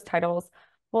of those titles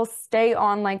will stay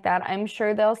on like that. I'm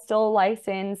sure they'll still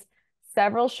license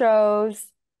several shows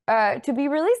to be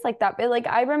released like that. But like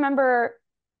I remember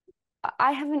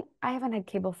I haven't had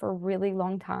cable for a really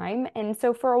long time. And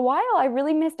so for a while I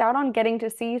really missed out on getting to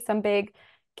see some big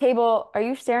cable. Are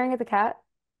you staring at the cat?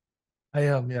 I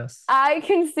am, yes. I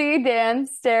can see Dan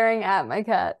staring at my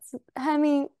cats.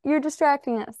 Hemi, you're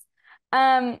distracting us.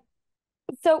 Um,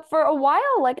 so for a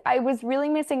while, like I was really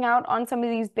missing out on some of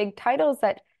these big titles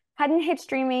that hadn't hit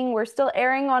streaming, were still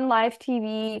airing on live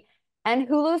TV, and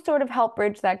Hulu sort of helped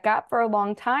bridge that gap for a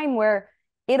long time where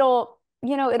it'll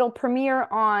premiere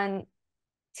on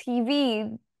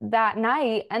TV that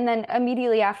night, and then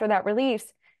immediately after that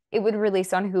release, it would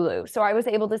release on Hulu. So I was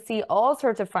able to see all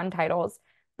sorts of fun titles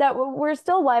that were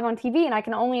still live on TV, and I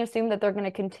can only assume that they're going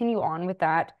to continue on with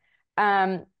that.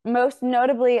 Most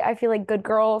notably, I feel like Good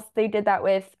Girls, they did that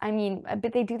with, I mean,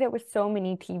 but they do that with so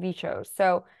many TV shows.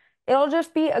 So it'll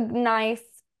just be a nice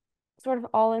sort of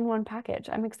all-in-one package.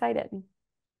 I'm excited.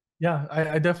 Yeah,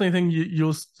 I definitely think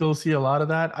you'll still see a lot of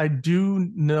that. I do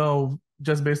know,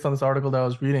 just based on this article that I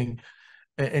was reading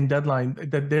in Deadline,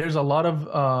 that there's a lot of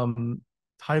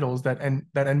titles that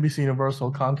NBC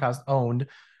Universal Comcast owned,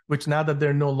 which now that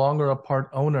they're no longer a part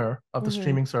owner of the Hmm.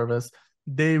 streaming service,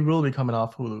 they will be coming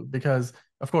off Hulu because,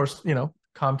 of course,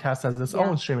 Comcast has its Yeah.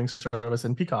 own streaming service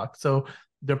in Peacock. So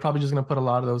they're probably just going to put a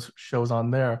lot of those shows on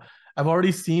there. I've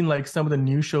already seen like some of the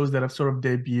new shows that have sort of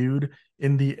debuted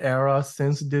in the era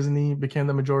since Disney became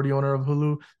the majority owner of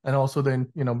Hulu, and also then,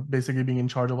 basically being in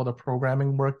charge of all the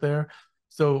programming work there.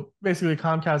 So basically,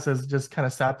 Comcast has just kind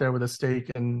of sat there with a stake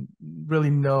and really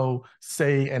no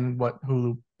say in what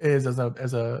Hulu is as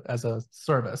a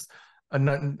service,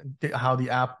 and how the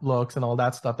app looks and all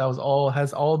that stuff. That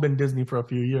has all been Disney for a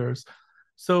few years.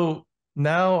 So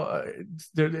now,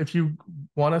 if you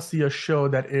want to see a show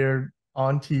that aired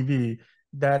on TV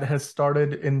that has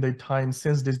started in the time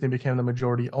since Disney became the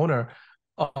majority owner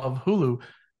of Hulu,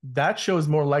 that show is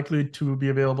more likely to be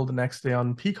available the next day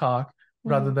on Peacock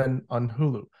rather Hmm. than on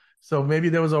Hulu. So maybe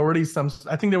there was already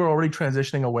I think they were already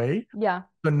transitioning away. Yeah.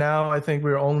 But now I think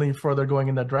we're only further going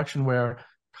in that direction where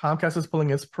Comcast is pulling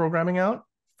its programming out.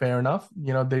 Fair enough.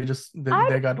 I'd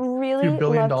They got a few really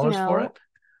billion love to dollars for it.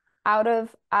 know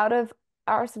out of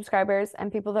our subscribers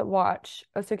and people that watch,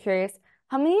 oh so curious,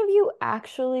 how many of you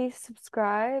actually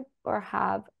subscribe or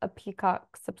have a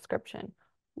Peacock subscription?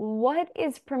 What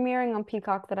is premiering on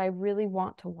Peacock that I really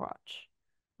want to watch?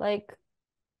 Like,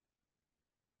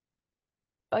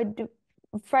 I do,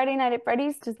 Friday Night at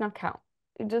Freddy's does not count.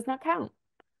 It does not count.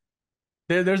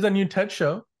 There's a new Ted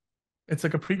show. It's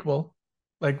like a prequel,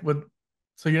 like with.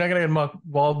 So you're not gonna get Mark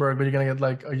Wahlberg, but you're gonna get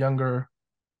like a younger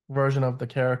version of the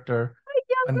character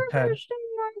A younger and Ted. version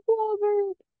of Mark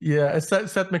Wahlberg. Yeah,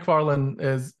 Seth MacFarlane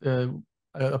is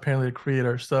apparently a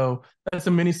creator. So that's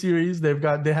a mini series. They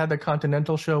had the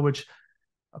Continental show, which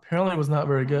apparently was not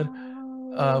very good,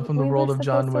 Oh, from the we were world of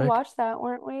John supposed to Wick. watch that,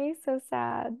 weren't we? So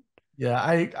sad. Yeah,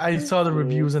 I So saw the cute.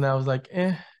 reviews and I was like,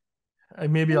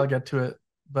 maybe I'll get to it.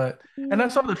 But and I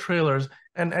saw Yeah. the trailers,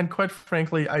 and quite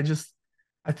frankly, I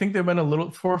think they went a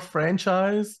little for a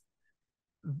franchise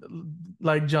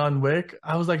like John Wick.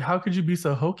 I was like, how could you be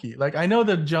so hokey? Like I know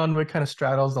that John Wick kind of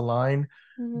straddles the line,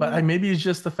 but Hmm. maybe it's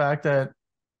just the fact that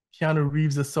Keanu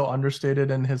Reeves is so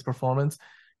understated in his performance,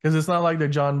 because it's not like the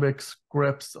John Wick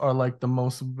scripts are like the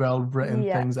most well-written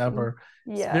Yeah. things ever.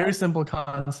 It's very Yeah. simple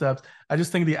concepts. I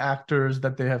just think the actors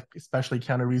that they have, especially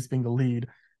Keanu Reeves being the lead,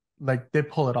 like they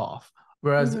pull it off.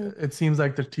 Whereas Hmm. it seems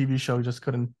like the TV show just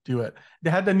couldn't do it.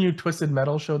 They had the new Twisted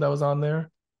Metal show that was on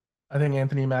there. I think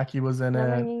Anthony Mackie was in Not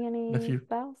it. ringing And a any few,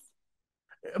 bells.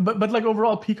 but like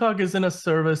overall, Peacock is in a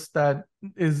service that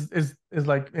is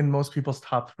like in most people's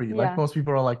top three. Like Yeah. most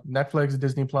people are like Netflix,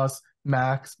 Disney Plus,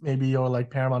 Max, maybe, or like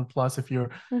Paramount Plus if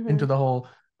you're Hmm. into the whole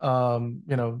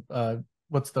you know,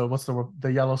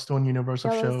 the Yellowstone universe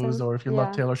of shows, Yellowstone. or if you love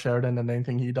Yeah. Taylor Sheridan and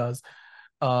anything he does.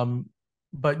 Um,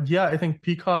 but yeah, I think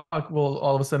Peacock will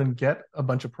all of a sudden get a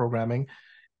bunch of programming,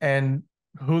 and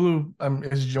Hulu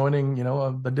is joining,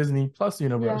 the Disney Plus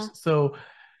universe. Yeah. So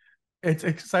it's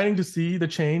exciting to see the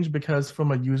change because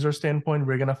from a user standpoint,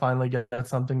 we're gonna finally get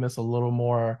something that's a little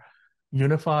more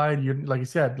unified. Like you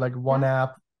said, like one Yeah.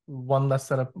 app, one less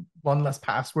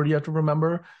password you have to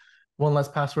remember, one less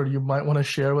password you might want to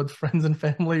share with friends and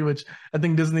family, which I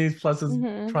think Disney Plus is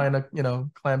Hmm. trying to,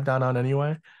 clamp down on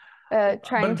anyway. Trying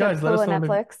But to guys, let pull us a know in the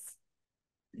Netflix.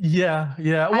 yeah,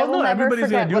 yeah. I Well, will no, never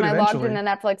everybody's gonna forget do it when I logged into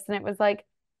eventually. Netflix and it was like,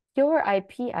 your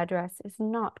IP address is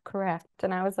not correct.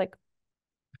 And I was like,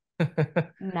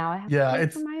 now I have to Yeah, pay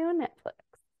for my own Netflix.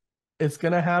 it's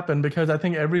gonna happen because I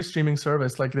think every streaming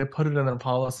service, like they put it in their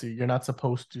policy, you're not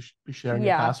supposed to be sharing your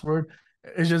Yeah. password.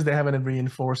 It's just they haven't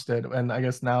reinforced it, and I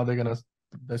guess now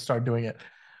they start doing it.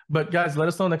 But guys, let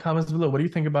us know in the comments below. What do you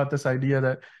think about this idea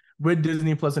that with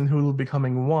Disney Plus and Hulu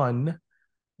becoming one,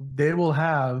 they will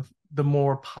have the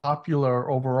more popular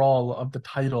overall of the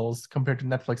titles compared to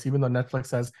Netflix, even though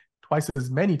Netflix has twice as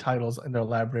many titles in their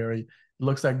library. It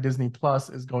looks like Disney Plus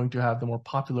is going to have the more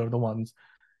popular of the ones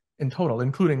in total,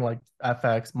 including like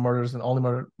FX, Murders and Only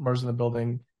Murders in the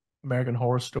Building, American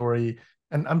Horror Story,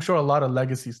 and I'm sure a lot of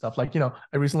legacy stuff. Like,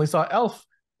 I recently saw Elf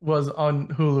was on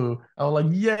Hulu. I was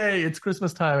like, yay, it's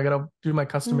Christmas time. I gotta do my Hmm.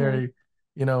 customary,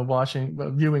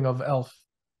 viewing of Elf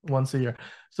once a year.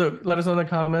 So let us know in the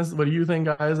comments. What do you think,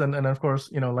 guys? And of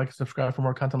course, like, subscribe for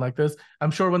more content like this.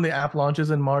 I'm sure when the app launches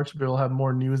in March, we'll have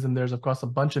more news, and there's of course a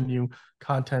bunch of new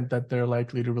content that they're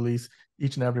likely to release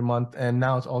each and every month. And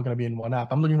now it's all going to be in one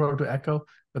app. I'm looking forward to Echo.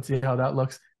 Let's see how that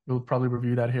looks. We'll probably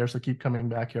review that here. So keep coming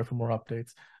back here for more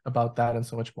updates about that and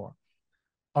so much more.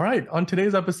 All right. On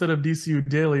today's episode of DCU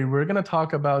Daily, we're going to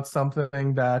talk about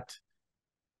something that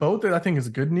both I think is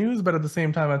good news, but at the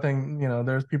same time, I think,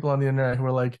 there's people on the internet who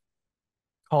are like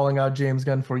calling out James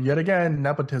Gunn for yet again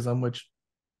nepotism, which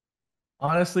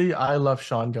honestly, I love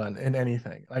Sean Gunn in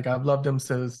anything. Like, I've loved him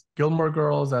since Gilmore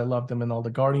Girls. I loved him in all the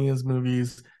Guardians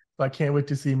movies. So I can't wait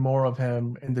to see more of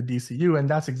him in the DCU. And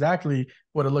that's exactly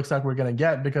what it looks like we're going to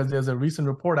get, because there's a recent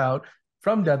report out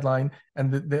from Deadline,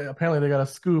 and apparently they got a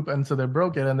scoop, and so they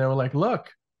broke it, and they were like,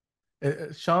 "Look,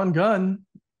 Sean Gunn,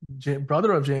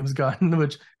 brother of James Gunn,"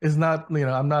 which is not,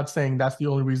 I'm not saying that's the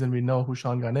only reason we know who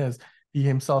Sean Gunn is. He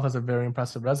himself has a very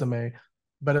impressive resume,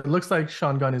 but it looks like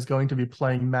Sean Gunn is going to be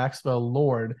playing Maxwell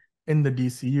Lord in the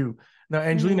DCU. Now,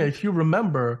 Angelina, Hmm. if you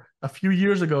remember, a few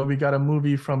years ago, we got a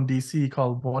movie from DC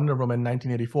called Wonder Woman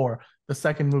 1984, the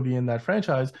second movie in that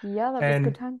franchise. Yeah, that was good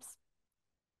And, times.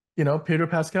 Peter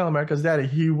Pascal, America's Daddy,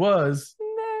 he was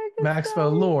America's Maxwell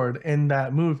Daddy. Lord in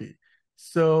that movie.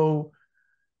 So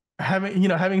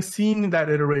having seen that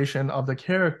iteration of the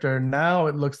character, now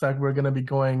it looks like we're going to be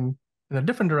going in a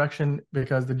different direction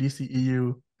because the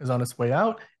DCEU is on its way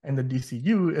out and the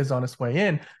DCU is on its way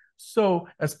in. So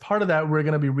as part of that, we're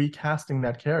going to be recasting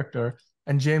that character.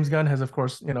 And James Gunn has, of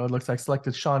course, it looks like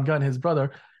selected Sean Gunn, his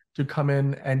brother, to come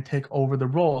in and take over the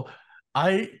role.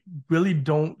 I really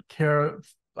don't care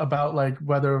about like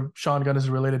whether Sean Gunn is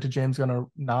related to James Gunn or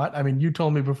not. I mean, you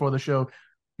told me before the show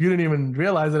you didn't even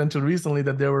realize it until recently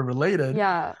that they were related.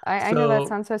 Yeah, I know that So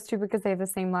sounds so stupid because they have the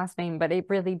same last name, but it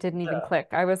really didn't even yeah, click.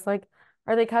 I was like,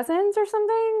 are they cousins or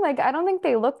something? Like, I don't think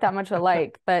they look that much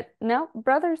alike, but no,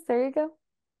 brothers, there you go.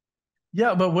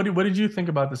 yeah. But what did you think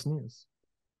about this news?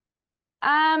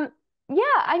 Um, yeah,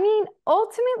 I mean,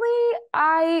 ultimately,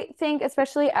 I think,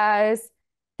 especially as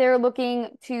they're looking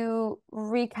to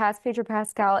recast Pedro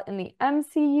Pascal in the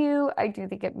MCU, I do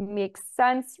think it makes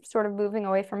sense, sort of moving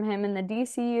away from him in the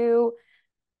DCU.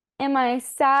 Am I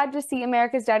sad to see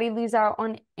America's Daddy lose out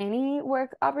on any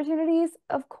work opportunities?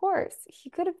 Of course.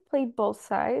 He could have played both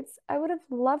sides. I would have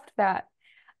loved that.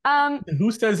 Um, And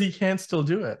who says he can't still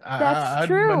do it? that's I'd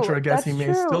venture true. a guess he That's may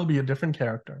true. still be a different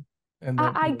character in the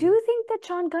I movie. do think that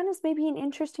John Gunn is maybe an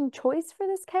interesting choice for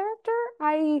this character.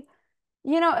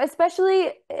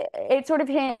 Especially it sort of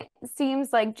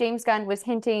seems like James Gunn was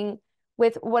hinting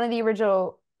with one of the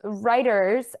original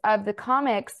writers of the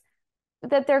comics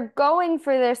that they're going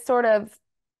for this sort of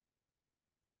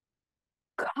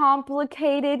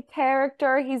complicated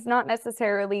character. He's not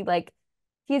necessarily like,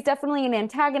 he's definitely an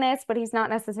antagonist, but he's not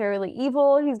necessarily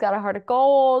evil. He's got a heart of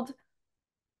gold.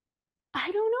 I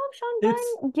don't know if Sean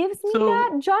It's Gunn gives me so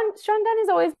that. Sean Gunn has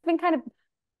always been kind of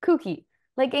kooky.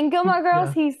 Like in Gilmore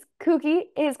Girls, yeah. he's kooky.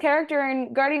 His character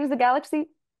in Guardians of the Galaxy,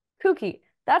 kooky.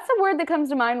 That's the word that comes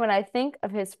to mind when I think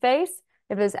of his face,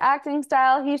 of his acting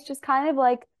style. He's just kind of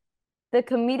like the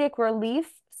comedic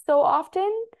relief so often.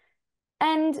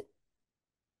 And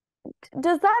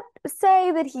Does that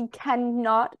say that he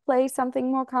cannot play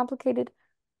something more complicated?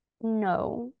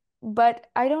 No. But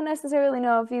I don't necessarily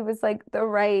know if he was like the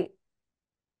right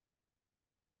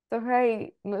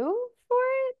move for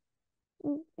it.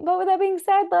 But with that being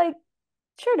said, like,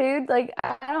 sure, dude, like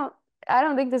I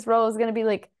don't think this role is gonna be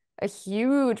like a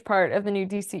huge part of the new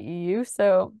DCEU,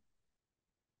 so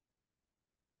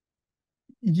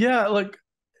Yeah, like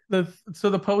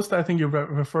the post I think you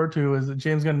referred to is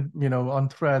James Gunn, on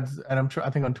Threads, and I'm sure I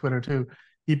think on Twitter too.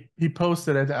 He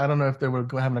posted it. I don't know if they were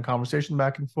having a conversation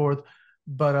back and forth,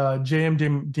 but J.M.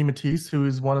 DeMatteis, who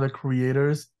is one of the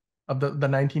creators of the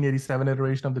 1987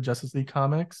 iteration of the Justice League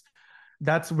comics,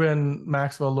 that's when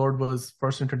Maxwell Lord was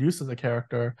first introduced as a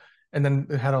character, and then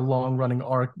it had a long running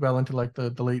arc well into like the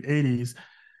late 80s,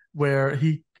 where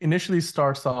he initially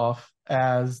starts off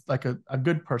as like a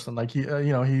good person, like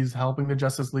he's helping the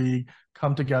Justice League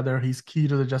come together. He's key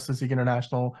to the Justice League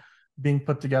International being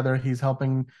put together. He's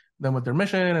helping them with their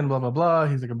mission and blah blah blah.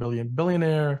 He's like a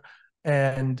billionaire,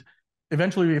 and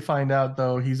eventually we find out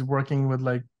though he's working with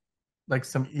like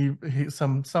some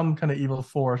kind of evil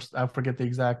force. I forget the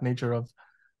exact nature of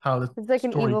how the it's like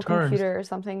an story evil turns. computer or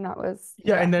something that was,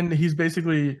 Yeah, yeah. and then he's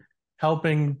basically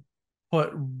helping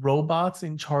put robots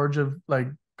in charge of like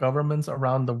governments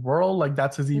around the world. Like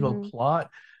that's his evil Hmm. plot.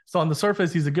 So on the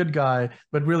surface, he's a good guy,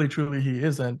 but really, truly, he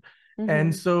isn't. And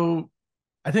Hmm. so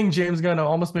I think James Gunn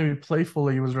almost maybe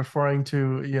playfully was referring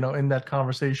to, in that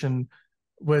conversation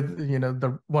with,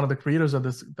 the one of the creators of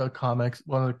the comics,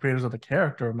 one of the creators of the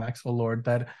character, Maxwell Lord,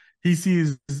 that he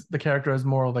sees the character as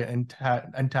more of an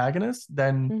antagonist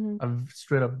than Hmm. a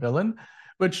straight up villain,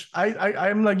 which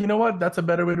I'm like, you know what? That's a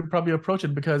better way to probably approach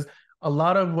it, because a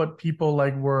lot of what people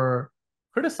like were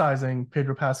criticizing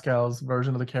Pedro Pascal's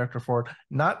version of the character for,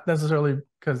 not necessarily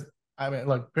because I mean,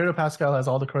 look, Pedro Pascal has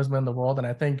all the charisma in the world, and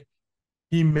I think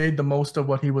he made the most of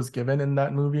what he was given in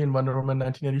that movie in Wonder Woman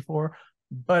 1984.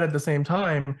 But at the same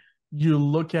time, you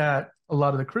look at a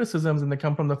lot of the criticisms, and they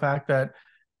come from the fact that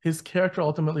his character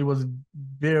ultimately was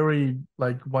very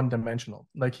like one dimensional.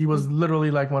 Like he was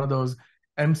literally like one of those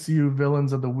MCU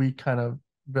villains of the week kind of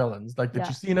villains, like that Yeah.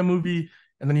 you see in a movie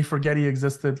and then you forget he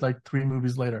existed like 3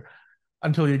 movies later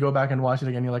until you go back and watch it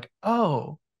again. You're like,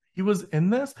 oh, he was in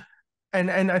this. And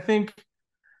I think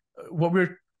what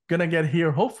we're gonna get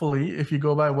here, hopefully, if you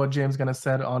go by what James Gunn has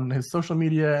said on his social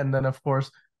media, and then of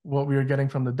course what we are getting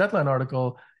from the Deadline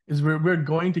article, is we're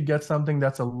going to get something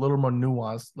that's a little more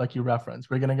nuanced, like you referenced.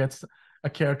 We're gonna get a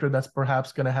character that's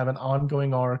perhaps gonna have an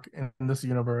ongoing arc in this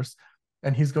universe,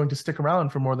 and he's going to stick around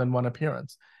for more than one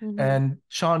appearance. Hmm. And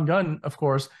Sean Gunn, of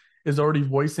course, is already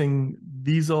voicing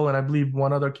Diesel and I believe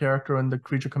one other character in the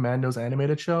Creature Commandos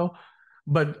animated show.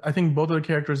 But I think both of the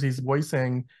characters he's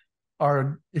voicing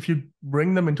are, if you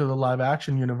bring them into the live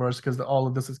action universe, because all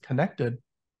of this is connected,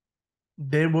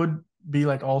 they would be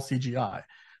like all CGI.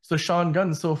 So Sean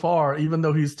Gunn, so far, even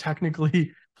though he's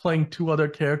technically playing two other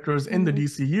characters in the Hmm.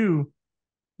 DCU,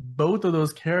 both of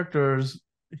those characters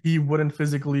he wouldn't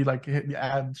physically like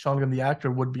Sean Gunn the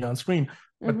actor would be on screen,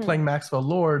 but Hmm. playing Maxwell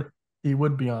Lord, he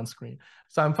would be on screen.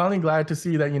 So I'm finally glad to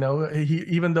see that he,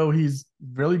 even though he's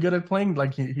really good at playing,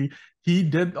 like he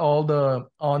did all the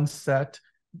on set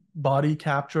body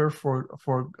capture for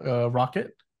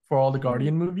Rocket for all the Hmm.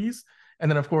 Guardian movies,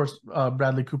 and then of course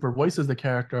Bradley Cooper voices the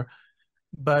character.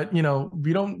 But we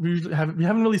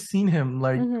haven't really seen him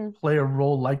like Hmm. play a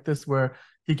role like this where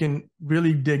he can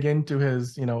really dig into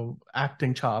his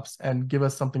acting chops and give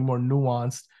us something more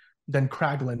nuanced than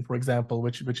Kraglin, for example,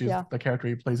 which is Yeah. the character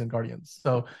he plays in Guardians.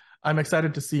 So I'm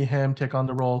excited to see him take on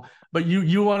the role. But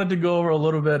you wanted to go over a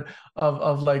little bit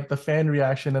of like the fan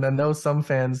reaction, and I know some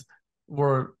fans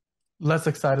were less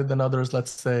excited than others,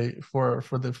 let's say, for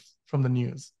the from the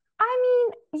news. I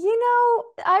mean,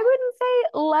 I wouldn't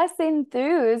say less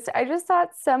enthused. I just thought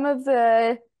some of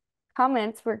the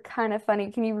comments were kind of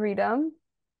funny. Can you read them?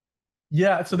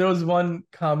 Yeah, so there was one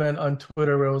comment on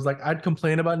Twitter where it was like, I'd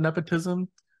complain about nepotism,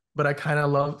 but I kind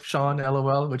of love Sean,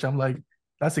 LOL, which I'm like,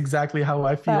 that's exactly how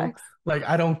I feel. Facts. Like,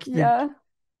 I don't think Yeah.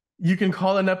 you can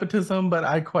call it nepotism, but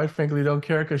I quite frankly don't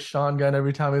care because Sean Gunn,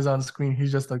 every time he's on screen,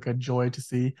 he's just like a joy to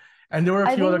see. And there were a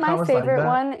I few think other my comments like favorite that.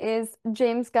 one is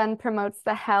James Gunn promotes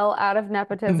the hell out of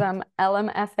nepotism,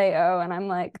 LMFAO, and I'm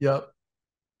like, Yep.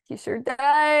 he sure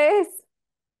does.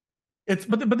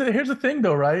 But here's the thing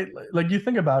though, right? Like you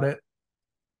think about it,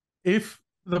 if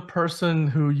the person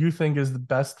who you think is the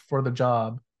best for the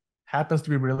job happens to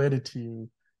be related to you,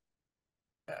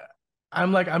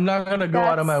 I'm like, I'm not gonna go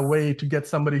out of my That's, way to get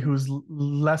somebody who's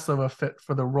less of a fit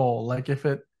for the role. Like if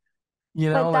it,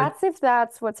 but like that's if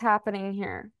that's what's happening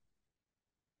here.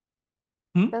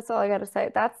 Hmm? That's all I gotta say.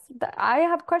 I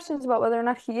have questions about whether or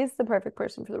not he is the perfect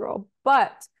person for the role,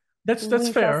 but That's we shall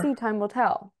see. fair. Time will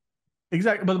tell.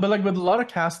 Exactly. But like with a lot of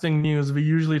casting news, we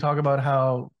usually talk about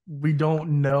how we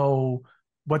don't know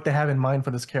what they have in mind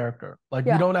for this character. Like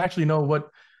we Yeah, don't actually know what.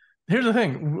 Here's the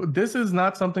thing. This is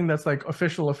not something that's like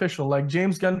official. Like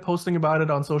James Gunn posting about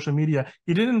it on social media.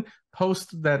 He didn't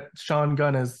post that Sean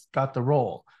Gunn has got the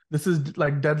role. This is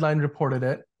like Deadline reported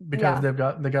it because yeah,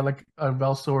 they got like a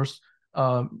well-sourced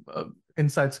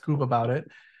inside scoop about it,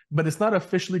 but it's not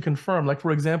officially confirmed. Like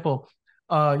for example,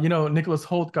 Nicholas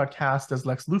Hoult got cast as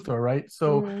Lex Luthor, right?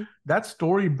 So hmm that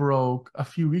story broke a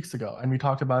few weeks ago, and we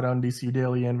talked about it on DC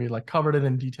Daily, and we like covered it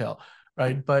in detail,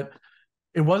 right? But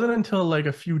it wasn't until like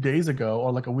a few days ago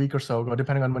or like a week or so ago,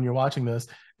 depending on when you're watching this,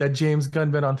 that James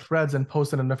Gunn went on Threads and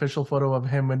posted an official photo of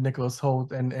him with Nicholas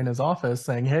Hoult in his office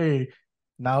saying, hey,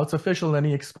 now it's official. And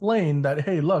he explained that,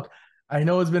 hey, look, I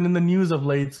know it's been in the news of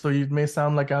late, so it may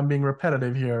sound like I'm being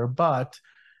repetitive here, but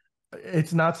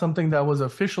it's not something that was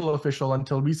official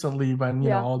until recently when,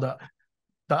 yeah, all the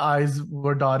I's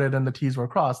were dotted and the T's were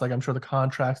crossed. Like I'm sure the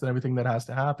contracts and everything that has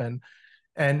to happen.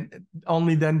 And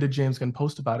only then did James Gunn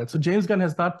post about it. So James Gunn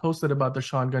has not posted about the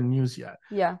Sean Gunn news yet.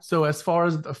 yeah, So as far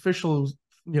as the official,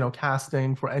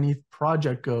 casting for any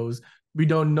project goes, we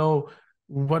don't know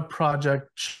what project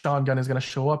Sean Gunn is going to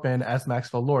show up in as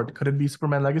Maxwell Lord. Could it be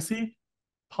Superman Legacy?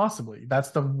 Possibly.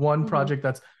 That's the one hmm project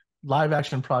that's live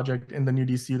action project in the new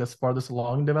DC that's farthest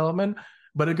along in development.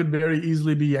 But it could very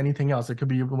easily be anything else. It could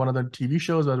be one of the TV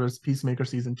shows, whether it's Peacemaker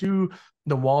season 2,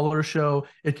 the Waller show.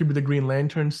 It could be the Green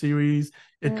Lantern series.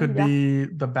 It could yeah, be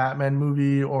the Batman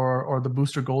movie or the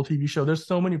Booster Gold TV show. There's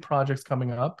so many projects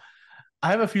coming up.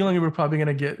 I have a feeling we're probably going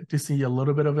to get to see a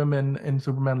little bit of him in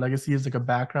Superman Legacy as like a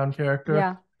background character,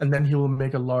 yeah, and then he will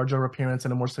make a larger appearance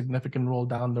and a more significant role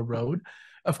down the road.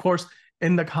 Of course,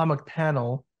 in the comic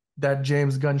panel that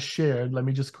James Gunn shared, let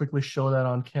me just quickly show that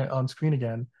on screen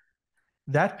again.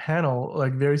 That panel,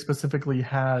 like very specifically,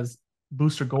 has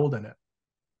Booster Gold in it.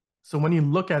 So when you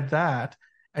look at that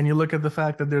and you look at the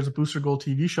fact that there's a Booster Gold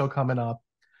TV show coming up,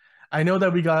 I know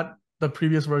that we got the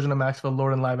previous version of Maxwell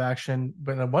Lord in live action,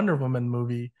 but in a Wonder Woman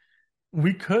movie,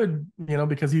 we could,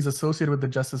 because he's associated with the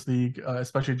Justice League,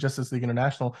 especially Justice League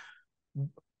International,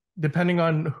 depending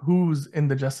on who's in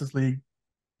the Justice League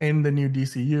in the new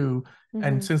DCU,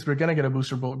 and hmm since we're gonna get a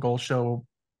Booster Gold show,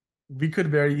 we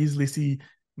could very easily see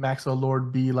Maxwell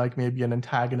Lord be like maybe an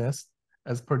antagonist,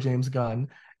 as per James Gunn,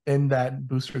 in that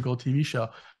Booster Gold TV show.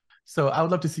 So I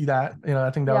would love to see that. I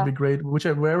think that would yeah. be great.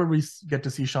 Wherever we get to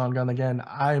see Sean Gunn again,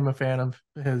 I'm a fan of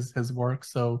his work,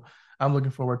 so I'm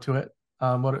looking forward to it.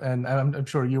 And I'm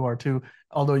sure you are too.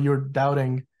 Although you're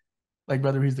doubting like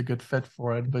whether he's a good fit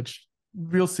for it, which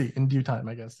we'll see in due time,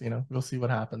 I guess. We'll see what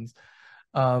happens.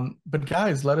 But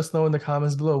guys, let us know in the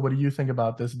comments below. What do you think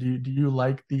about this? Do you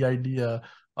like the idea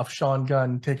of Sean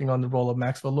Gunn taking on the role of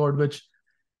Maxwell Lord? Which,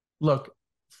 look,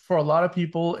 for a lot of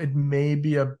people, it may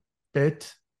be a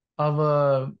bit of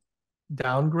a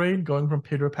downgrade going from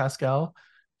Pedro Pascal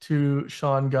to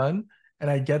Sean Gunn, and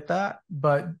I get that,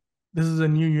 but this is a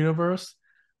new universe.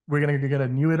 We're gonna get a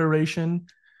new iteration.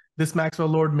 This Maxwell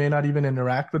Lord may not even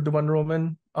interact with the Wonder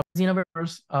Woman of the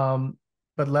universe.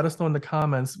 But let us know in the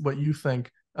comments what you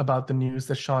think about the news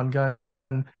that Sean Gunn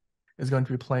is going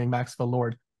to be playing Maxwell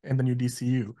Lord in the new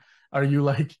DCU. Are you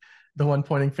like the one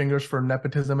pointing fingers for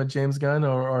nepotism at James Gunn,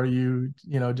 or are you,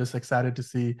 just excited to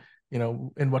see,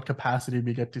 in what capacity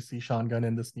we get to see Sean Gunn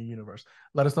in this new universe?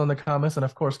 Let us know in the comments, and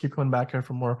of course, keep coming back here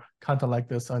for more content like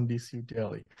this on DCU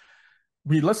Daily.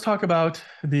 Let's talk about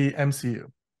the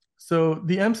MCU. So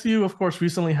the MCU, of course,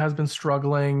 recently has been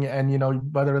struggling,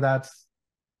 and whether that's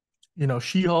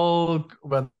She-Hulk,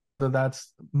 whether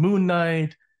that's Moon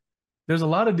Knight. There's a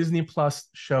lot of Disney Plus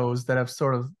shows that have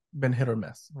sort of been hit or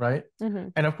miss, right? hmm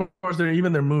And of course,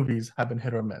 even their movies have been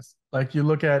hit or miss. Like you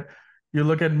look at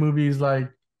movies like,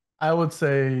 I would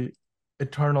say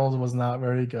Eternals was not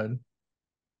very good.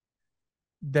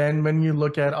 Then when you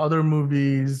look at other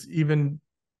movies, even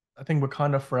I think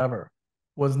Wakanda Forever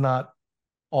was not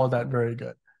all that very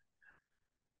good.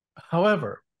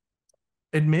 However,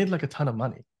 it made like a ton of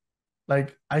money.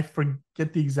 Like I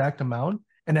forget the exact amount,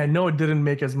 and I know it didn't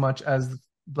make as much as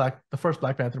the first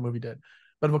Black Panther movie did,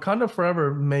 but Wakanda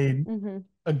Forever made hmm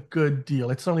a good deal.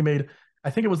 It certainly made,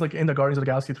 I think it was like in the Guardians of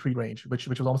the Galaxy 3 range, which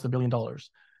was almost $1 billion.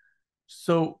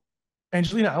 So,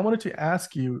 Angelina, I wanted to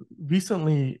ask you.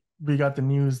 Recently, we got the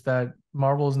news that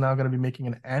Marvel is now going to be making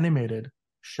an animated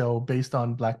show based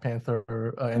on Black Panther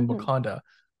and hmm Wakanda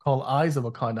called Eyes of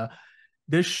Wakanda.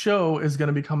 This show is going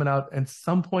to be coming out at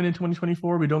some point in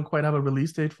 2024. We don't quite have a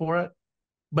release date for it.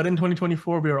 But in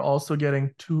 2024, we are also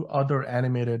getting two other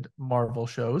animated Marvel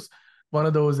shows. One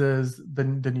of those is the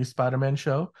new Spider-Man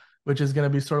show, which is going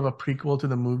to be sort of a prequel to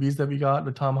the movies that we got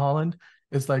with Tom Holland.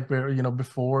 It's like where,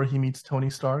 before he meets Tony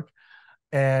Stark.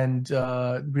 And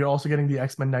we're also getting the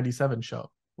X-Men 97 show,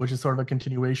 which is sort of a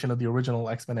continuation of the original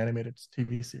X-Men animated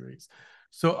TV series.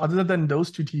 So other than those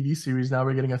two TV series, now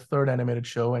we're getting a third animated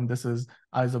show, and this is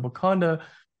Eyes of Wakanda.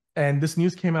 And this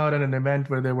news came out at an event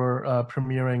where they were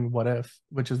premiering What If,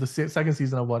 which is the second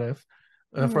season of What If.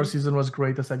 The first season was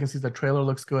great. The second season, the trailer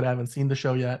looks good. I haven't seen the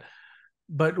show yet.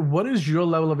 But what is your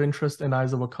level of interest in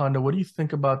Eyes of Wakanda? What do you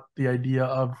think about the idea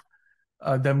of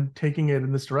them taking it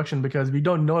in this direction? Because we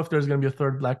don't know if there's going to be a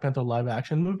third Black Panther live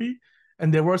action movie.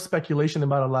 And there was speculation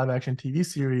about a live action TV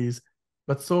series.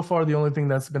 But so far, the only thing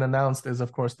that's been announced is,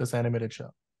 of course, this animated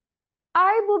show.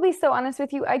 I will be so honest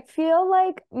with you. I feel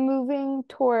like moving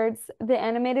towards the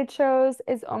animated shows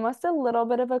is almost a little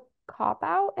bit of a cop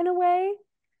out in a way,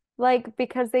 like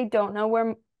because they don't know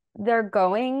where they're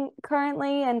going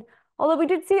currently. And although we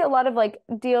did see a lot of like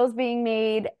deals being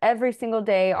made every single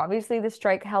day, obviously the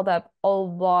strike held up a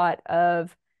lot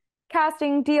of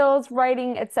casting deals,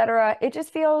 writing, etc. It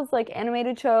just feels like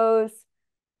animated shows,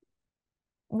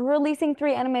 releasing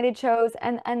three animated shows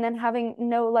and then having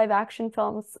no live action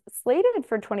films slated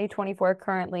for 2024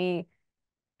 currently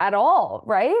at all,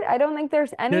 right? I don't think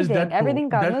there's There's anything. Deadpool. Everything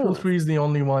got Deadpool moved. 3 is the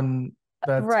only one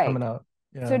that's Right. coming out.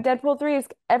 So Yeah. Deadpool 3 is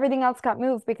everything else got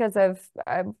moved because of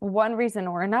one reason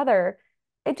or another.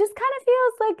 It just kind of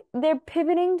feels like they're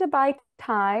pivoting to buy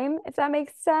time, if that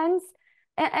makes sense.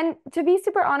 And to be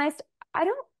super honest, I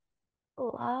don't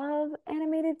love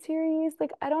animated series.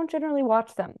 Like I don't generally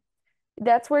watch them.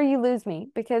 That's where you lose me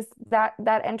because that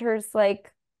enters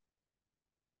like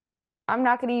I'm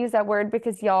not going to use that word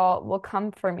because y'all will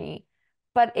come for me.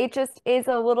 But it just is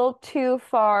a little too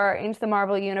far into the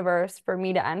Marvel universe for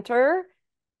me to enter.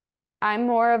 I'm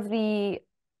more of the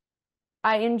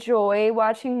I enjoy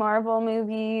watching Marvel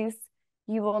movies.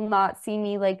 You will not see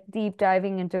me like deep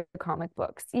diving into comic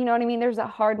books. You know what I mean? There's a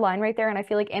hard line right there, and I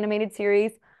feel like animated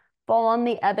series fall on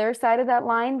the other side of that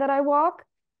line that I walk.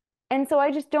 And so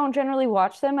I just don't generally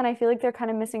watch them, and I feel like they're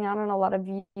kind of missing out on a lot of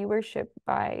viewership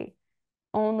by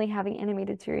only having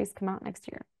animated series come out next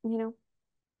year, you know?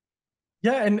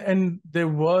 Yeah, and there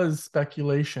was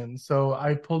speculation. So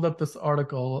I pulled up this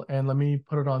article and let me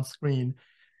put it on screen.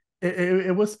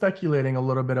 It was speculating a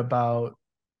little bit about,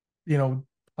 you know,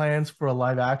 plans for a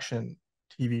live action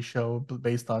TV show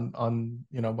based on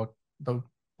what the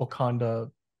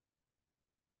Wakanda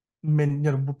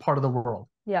part of the world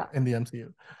Yeah. in the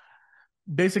MCU.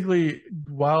 Basically,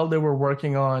 while they were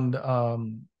working on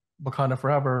Wakanda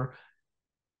Forever,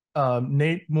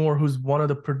 Nate Moore, who's one of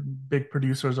the big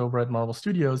producers over at Marvel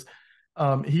Studios,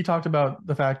 he talked about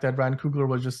the fact that Ryan Coogler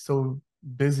was just so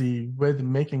busy with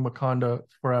making Wakanda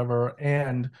Forever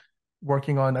and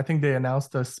working on, I think they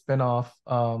announced a spin-off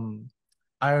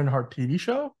Ironheart TV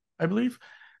show, I believe.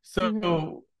 Hmm.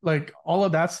 So like all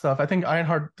of that stuff, I think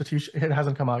Ironheart the TV it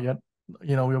hasn't come out yet.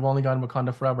 We've only gotten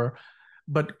Wakanda Forever,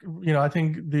 but I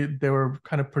think they were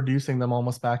kind of producing them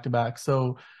almost back to back.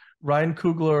 So Ryan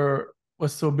Coogler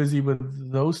was so busy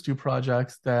with those two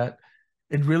projects that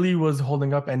it really was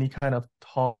holding up any kind of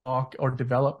talk or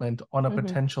development on a Hmm.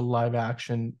 potential live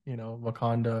action,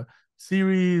 Wakanda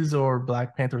series or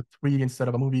Black Panther 3 instead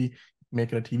of a movie,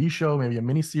 make it a TV show, maybe a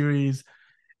mini series.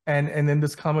 And then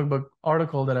this comic book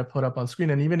article that I put up on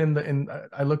screen, and even in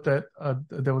I looked at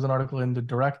there was an article in the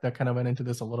direct that kind of went into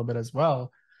this a little bit as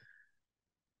well.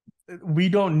 We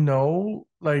don't know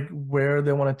like where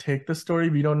they want to take the story.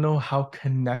 We don't know how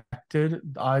connected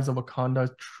the Eyes of Wakanda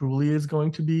truly is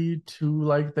going to be to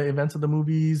like the events of the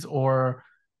movies, or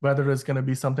whether it's going to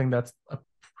be something that's a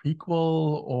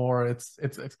prequel or it's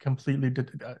completely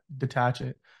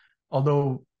detached.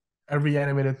 Although every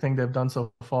animated thing they've done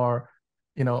so far,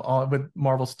 all, with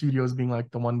Marvel Studios being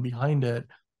like the one behind it,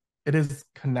 it is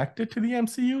connected to the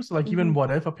MCU. So like even Hmm.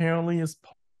 What If apparently is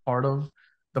part of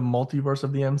the multiverse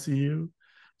of the MCU.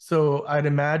 So I'd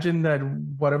imagine that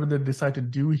whatever they decide to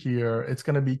do here, it's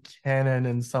going to be canon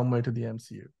in some way to the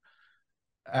MCU.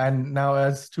 And now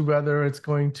as to whether it's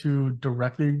going to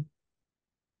directly,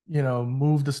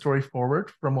 move the story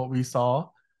forward from what we saw,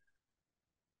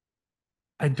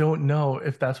 I don't know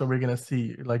if that's what we're going to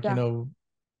see. Like, Yeah.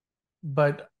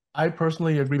 but I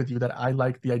personally agree with you that I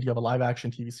like the idea of a live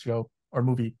action TV show or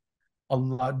movie a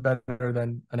lot better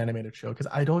than an animated show because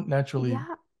I don't naturally.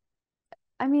 Yeah.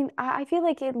 I mean, I feel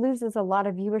like it loses a lot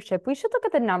of viewership. We should look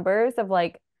at the numbers of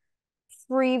like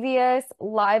previous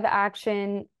live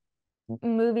action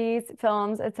movies,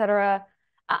 films, etc.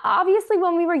 Obviously,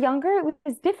 when we were younger, it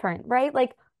was different, right?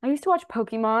 Like I used to watch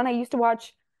Pokemon. I used to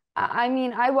watch, I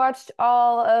mean, I watched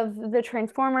all of the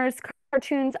Transformers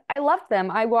cartoons. I loved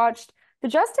them. I watched the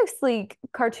Justice League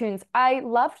cartoons. I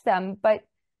loved them, but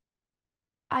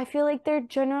I feel like they're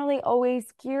generally always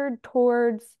geared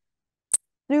towards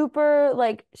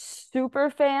super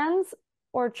fans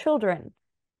or children.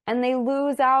 And they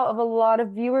lose out of a lot of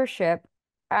viewership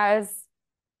as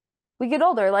we get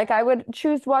older. Like I would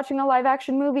choose watching a live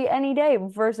action movie any day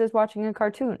versus watching a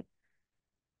cartoon.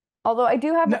 Although Now I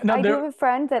do have there a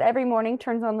friend that every morning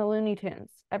turns on the Looney Tunes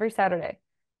every Saturday.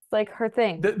 It's like her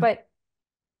thing. there But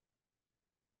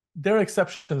there are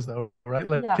exceptions though, right?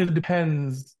 Like yeah, it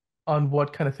depends on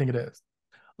what kind of thing it is.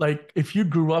 Like if you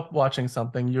grew up watching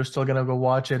something, you're still gonna go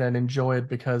watch it and enjoy it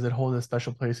because it holds a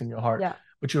special place in your heart. yeah,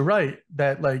 But you're right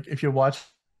that like if you're watching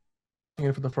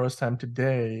it for the first time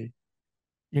today,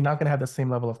 you're not gonna have the same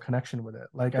level of connection with it.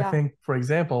 Like I yeah. think, for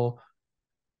example,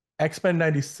 X-Men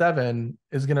 97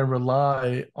 is gonna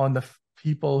rely on the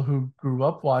people who grew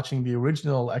up watching the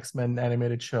original X-Men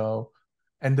animated show,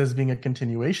 and this being a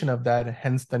continuation of that,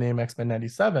 hence the name X-Men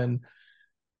 97.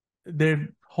 They're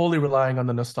wholly relying on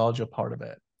the nostalgia part of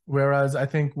it. Whereas I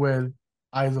think with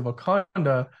Eyes of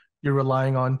Wakanda, you're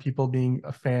relying on people being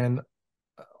a fan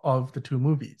of the two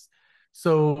movies.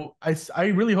 So I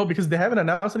really hope, because they haven't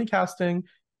announced any casting,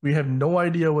 we have no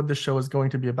idea what the show is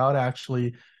going to be about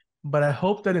actually, but I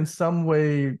hope that in some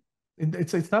way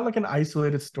it's not like an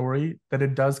isolated story, that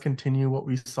it does continue what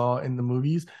we saw in the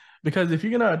movies, because if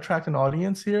you're going to attract an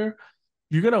audience here,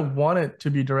 you're going to want it to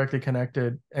be directly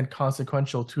connected and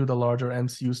consequential to the larger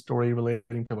MCU story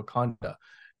relating to Wakanda.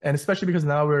 And especially because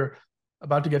now we're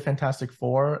about to get Fantastic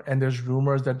Four, and there's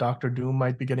rumors that Doctor Doom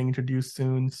might be getting introduced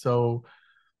soon. So,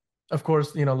 of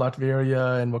course,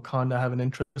 Latveria and Wakanda have an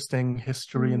interesting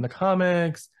history in Mhm. the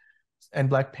comics, and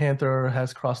Black Panther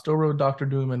has crossed over with Doctor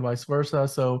Doom and vice versa.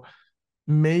 So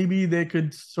maybe they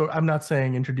could. So I'm not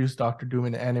saying introduce Doctor Doom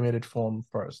in animated form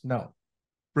first. No,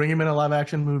 bring him in a live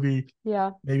action movie,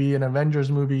 Yeah. maybe an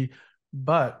Avengers movie,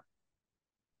 but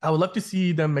I would love to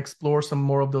see them explore some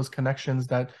more of those connections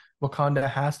that Wakanda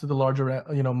has to the larger,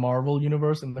 Marvel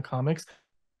universe in the comics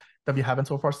that we haven't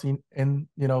so far seen in,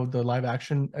 the live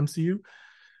action MCU.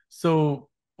 So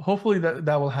hopefully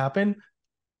that will happen.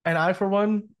 And I, for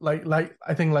one, like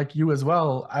I think like you as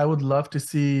well, I would love to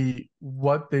see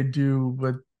what they do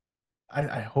with.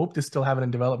 I hope they still have it in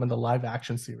development, the live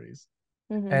action series,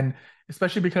 Hmm. and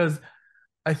especially because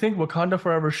I think Wakanda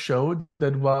Forever showed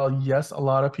that while yes, a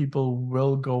lot of people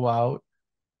will go out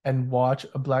and watch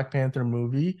a Black Panther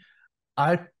movie,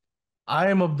 I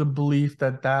I am of the belief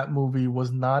that that movie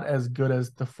was not as good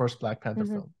as the first Black Panther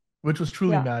Hmm. film, which was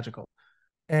truly Yeah. magical.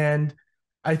 And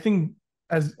I think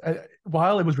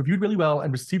while it was reviewed really well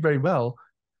and received very well,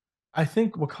 I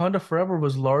think Wakanda Forever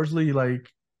was largely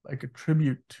like a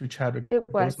tribute to Chadwick It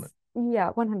Boseman. was.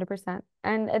 Yeah, 100%.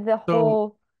 And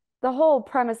So the whole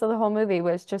premise of the whole movie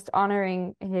was just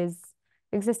honoring his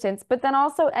existence. But then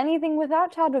also anything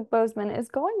without Chadwick Boseman is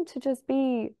going to just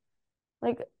be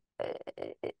like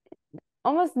uh,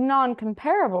 almost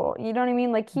non-comparable. You know what I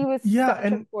mean? Like he was yeah, such a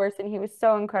and force and he was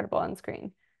so incredible on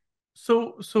screen.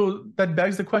 so that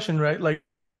begs the question, right? Like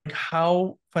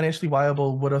how financially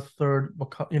viable would a third,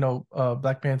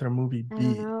 Black Panther movie I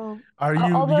don't be? know.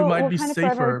 You Although might be Wakanda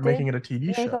Forever safer did making it a TV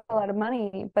make show. a lot of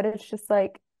money, but it's just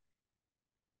like,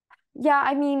 yeah,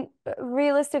 I mean,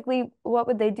 realistically, what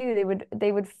would they do?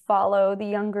 They would follow the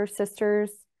younger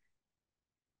sisters.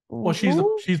 Well,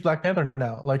 Who? she's Black Panther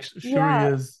now. Like Shuri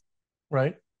Yeah, is,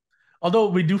 right? Although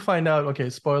we do find out, okay,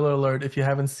 spoiler alert, if you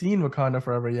haven't seen Wakanda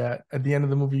Forever yet, at the end of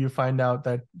the movie you find out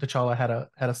that T'Challa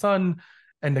had a son,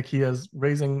 and Nakia's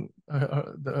raising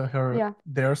yeah,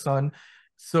 their son.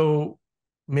 So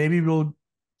maybe we'll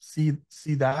see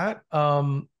that.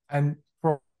 And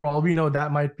for all we know,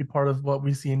 that might be part of what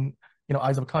we see in,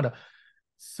 Eyes of Wakanda.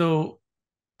 So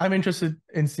I'm interested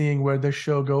in seeing where this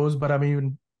show goes, but I'm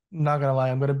even not gonna lie,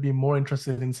 I'm gonna be more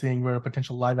interested in seeing where a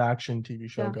potential live action TV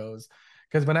show yeah, goes.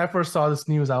 Because when I first saw this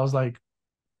news, I was like,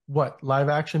 what, live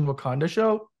action Wakanda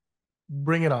show?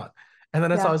 Bring it on. And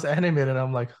then I saw yeah, this animated, and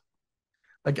I'm like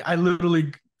I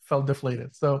literally felt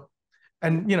deflated. So,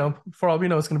 and for all we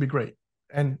know, it's gonna be great.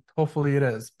 And hopefully it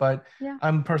is. But yeah,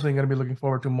 I'm personally gonna be looking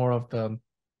forward to more of the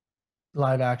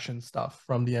live action stuff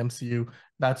from the MCU.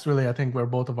 That's really, I think, where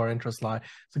both of our interests lie.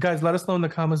 So, guys, let us know in the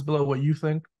comments below what you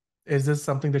think. Is this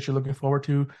something that you're looking forward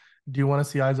to? Do you want to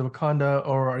see Eyes of Wakanda,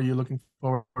 or are you looking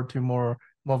forward to more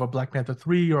of a Black Panther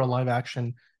 3 or a live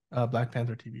action Black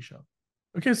Panther TV show?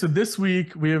 Okay, so this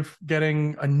week we're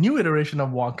getting a new iteration of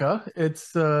Wonka.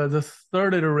 It's the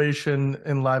third iteration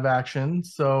in live action.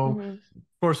 So hmm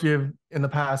course, we have in the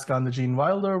past gotten the Gene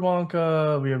Wilder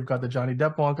Wonka. We have got the Johnny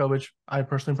Depp Wonka, which I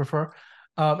personally prefer.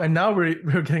 And now we're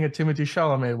getting a Timothée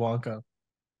Chalamet Wonka.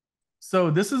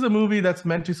 So this is a movie that's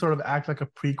meant to sort of act like a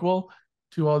prequel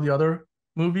to all the other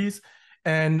movies.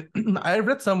 And I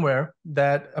read somewhere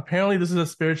that apparently this is a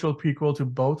spiritual prequel to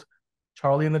both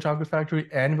Charlie and the Chocolate Factory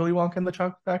and Willy Wonka and the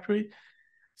Chocolate Factory.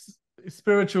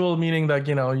 Spiritual meaning that,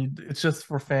 it's just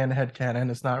for fan headcanon.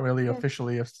 It's not really Yeah.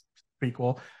 officially a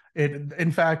prequel.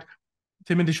 In fact,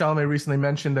 Timothée Chalamet recently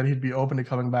mentioned that he'd be open to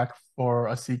coming back for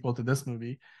a sequel to this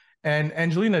movie. And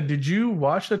Angelina, did you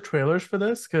watch the trailers for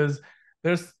this? Because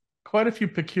there's quite a few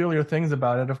peculiar things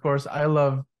about it. Of course, I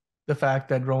love the fact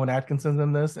that Rowan Atkinson's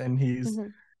in this, and he's, Hmm.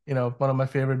 one of my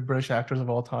favorite British actors of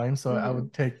all time. So I Hmm.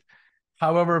 would take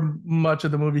however much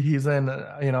of the movie he's in,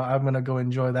 I'm gonna go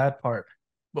enjoy that part.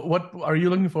 But what are you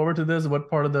looking forward to this? What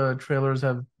part of the trailers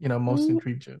have, most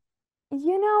intrigued you?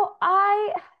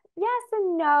 Yes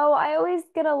and no. I always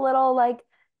get a little like,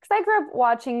 because I grew up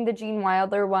watching the Gene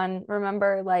Wilder one.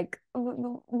 Remember, like,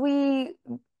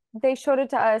 they showed it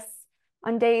to us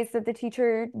on days that the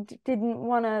teacher didn't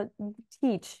want to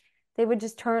teach. They would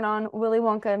just turn on Willy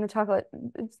Wonka and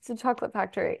the Chocolate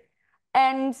Factory.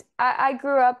 And I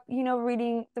grew up,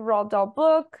 reading the Roald Dahl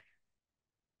book.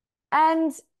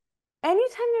 And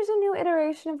anytime there's a new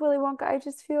iteration of Willy Wonka, I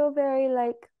just feel very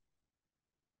like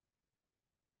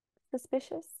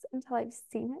suspicious until I've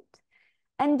seen it.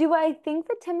 And do I think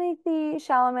that Timothée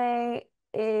Chalamet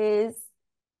is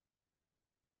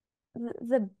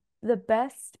the the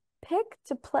best pick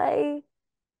to play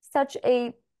such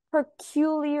a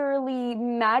peculiarly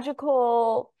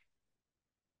magical,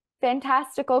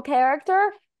 fantastical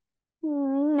character?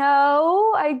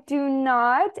 No, I do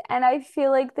not. And I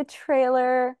feel like the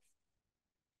trailer,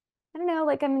 I don't know,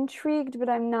 like I'm intrigued, but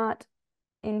I'm not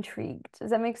intrigued.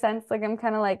 Does that make sense? Like I'm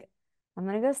kind of like, I'm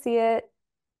gonna go see it,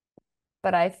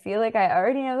 but I feel like I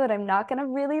already know that I'm not gonna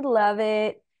really love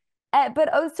it. But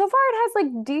so far it has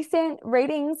like decent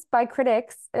ratings by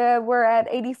critics. We're at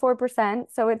 84%,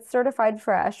 so it's certified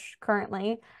fresh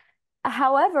currently.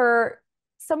 However,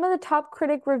 some of the top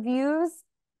critic reviews,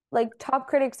 like top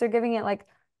critics are giving it like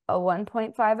a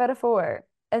 1.5 out of 4,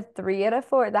 a 3 out of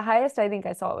 4. The highest I think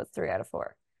I saw was 3 out of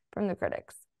 4 from the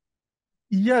critics.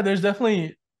 Yeah, there's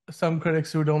definitely some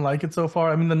critics who don't like it so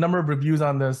far. I mean, the number of reviews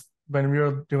on this, when we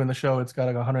were doing the show, it's got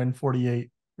like 148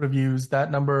 reviews.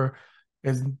 That number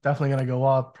is definitely going to go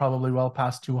up, probably well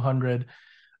past 200.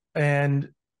 And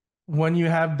when you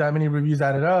have that many reviews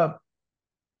added up,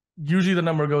 usually the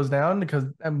number goes down because,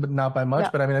 but not by much. Yeah.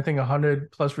 But I mean, I think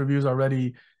 100 plus reviews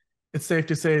already, it's safe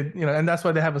to say, and that's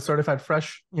why they have a certified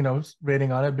fresh,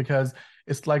 rating on it, because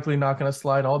it's likely not going to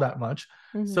slide all that much.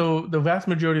 Hmm. So the vast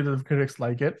majority of the critics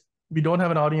like it. We don't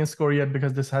have an audience score yet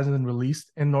because this hasn't been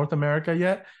released in North America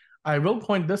yet. I will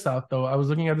point this out though. I was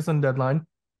looking at this on Deadline.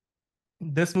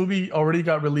 This movie already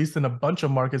got released in a bunch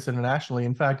of markets internationally.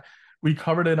 In fact, we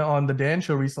covered it on the Dan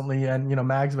show recently, and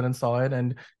Mags went and saw it,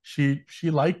 and she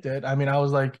liked it. I mean, I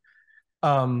was like,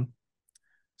 um,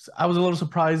 I was a little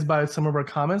surprised by some of her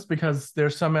comments because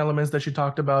there's some elements that she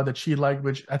talked about that she liked,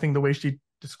 which I think the way she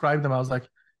described them, I was like,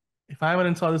 if I went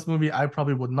and saw this movie, I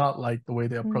probably would not like the way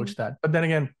they Hmm. approached that. But then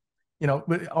again,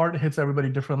 art hits everybody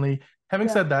differently. Having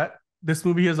Yeah. said that, this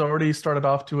movie has already started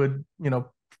off to a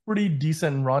pretty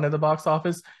decent run at the box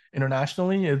office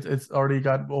internationally. It's already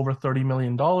got over $30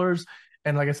 million,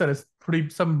 and like I said, it's pretty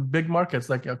some big markets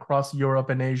like across Europe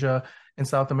and Asia and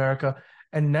South America.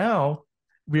 And now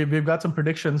we've got some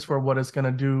predictions for what it's going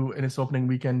to do in its opening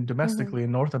weekend Hmm. domestically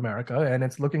in North America, and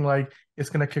it's looking like it's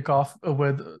going to kick off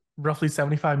with roughly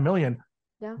 75 million,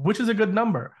 Yeah. which is a good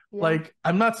number. Yeah. Like,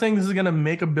 I'm not saying this is going to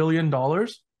make $1 billion,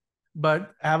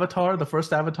 but Avatar, the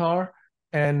first Avatar,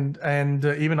 and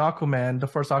even Aquaman, the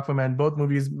first Aquaman, both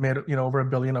movies made over $1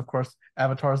 billion. Of course,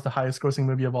 Avatar is the highest grossing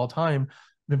movie of all time.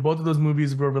 Both of those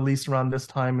movies were released around this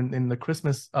time in the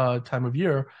Christmas time of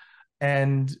year,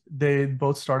 and they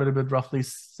both started with roughly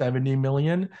 70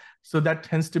 million. So that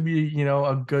tends to be,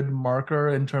 a good marker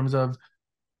in terms of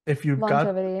if you've got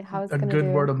Longevity, how it's a gonna good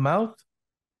word do. of mouth,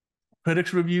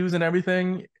 critics reviews and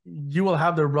everything, you will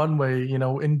have the runway, in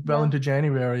well Yeah. into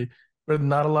January, where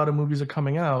not a lot of movies are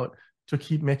coming out to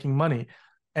keep making money.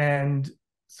 And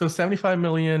so 75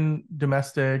 million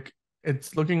domestic,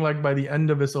 it's looking like by the end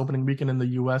of this opening weekend in the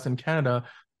US and Canada,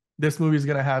 this movie is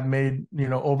going to have made,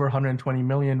 over 120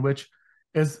 million, which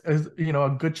is a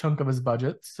good chunk of his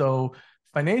budget. So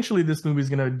financially, this movie is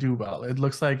going to do well. It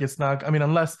looks like it's not, I mean,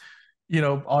 unless,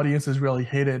 audiences really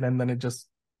hate it and then it just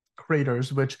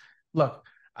craters, which look,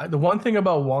 the one thing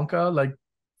about Wonka, like,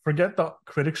 forget the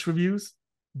critics' reviews.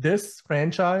 this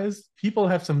franchise, people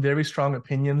have some very strong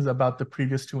opinions about the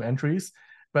previous two entries,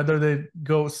 whether they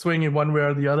go swing in one way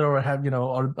or the other, or have,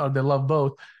 or they love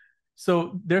both.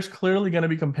 So there's clearly going to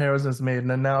be comparisons made. And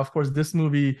then now, of course, this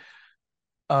movie,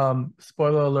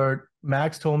 spoiler alert,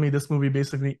 Max told me this movie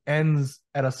basically ends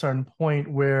at a certain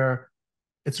point where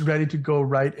it's ready to go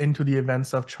right into the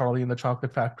events of Charlie and the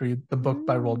Chocolate Factory, the book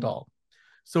by Roald Mm. Dahl.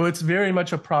 So it's very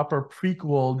much a proper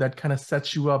prequel that kind of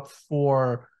sets you up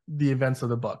for the events of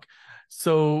the book.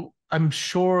 So I'm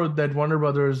sure that Warner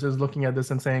Brothers is looking at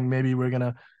this and saying maybe we're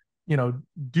gonna,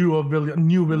 do a really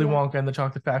new Willy Yeah. Wonka and the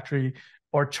Chocolate Factory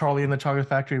or Charlie and the Chocolate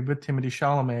Factory with Timothée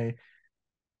Chalamet,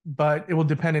 but it will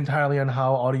depend entirely on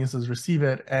how audiences receive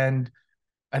it. And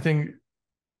I think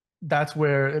that's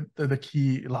where the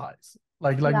key lies.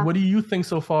 Like, Yeah. what do you think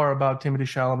so far about Timothée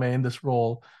Chalamet in this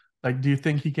role? Like, do you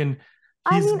think he can?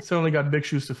 I mean, He's certainly got big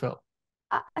shoes to fill.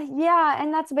 yeah,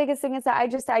 and that's the biggest thing is that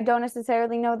I don't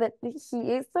necessarily know that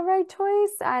he is the right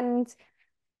choice, and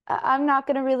I'm not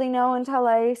gonna really know until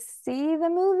I see the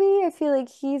movie. I feel like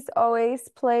he's always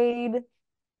played,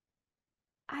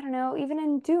 I don't know, even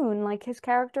in Dune, like his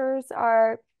characters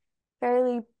are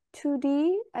fairly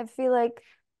 2D. I feel like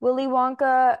Willy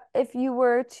Wonka, if you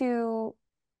were to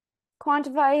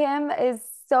quantify him, is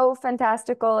so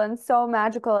fantastical and so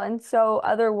magical and so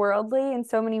otherworldly in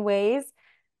so many ways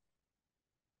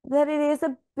that it is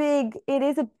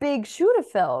a big shoe to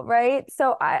fill, right?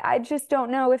 So I just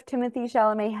don't know if Timothée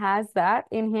Chalamet has that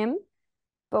in him,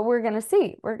 but we're gonna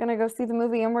see. We're gonna go see the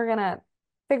movie and we're gonna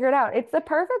figure it out. It's the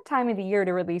perfect time of the year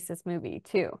to release this movie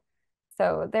too.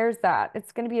 So there's that.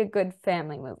 It's gonna be a good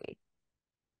family movie.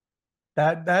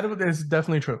 That is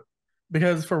definitely true,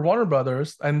 because for Warner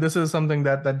Brothers, and this is something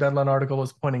that that Deadline article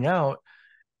was pointing out,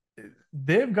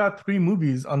 they've got three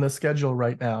movies on the schedule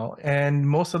right now, and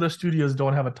most other studios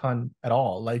don't have a ton at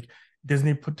all. Like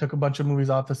Disney took a bunch of movies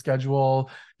off the schedule,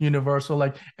 Universal,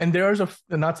 and I'm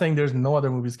not saying there's no other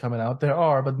movies coming out. There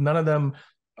are, but none of them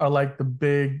are like the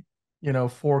big,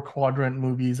 four quadrant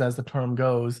movies, as the term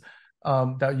goes,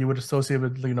 that you would associate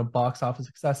with, box office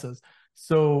successes.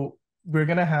 So we're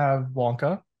gonna have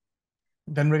Wonka,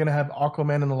 then we're gonna have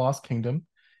Aquaman and the Lost Kingdom,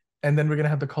 and then we're gonna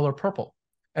have The Color Purple.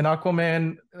 And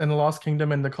Aquaman and the Lost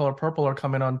Kingdom and The Color Purple are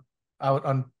coming on out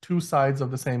on two sides of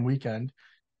the same weekend,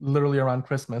 literally around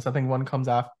Christmas. I think one comes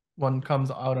out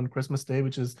on Christmas Day,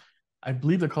 which is, I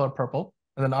believe, The Color Purple,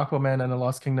 and then Aquaman and the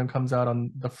Lost Kingdom comes out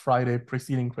on the Friday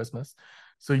preceding Christmas.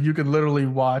 So you could literally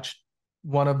watch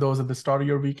one of those at the start of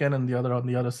your weekend and the other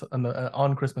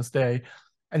on Christmas Day,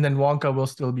 and then Wonka will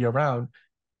still be around.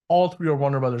 All three are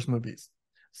Warner Brothers movies.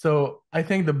 So I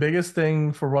think the biggest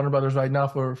thing for Warner Brothers right now,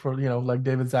 for like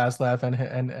David Zaslav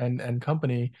and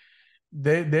company,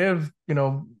 they've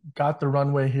got the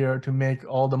runway here to make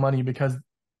all the money, because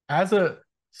as a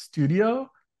studio,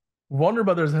 Warner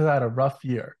Brothers has had a rough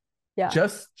year. Yeah.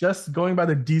 Just going by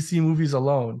the DC movies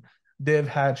alone, they've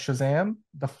had Shazam,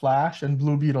 The Flash, and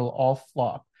Blue Beetle all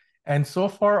flop. And so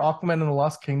far, Aquaman and the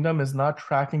Lost Kingdom is not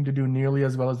tracking to do nearly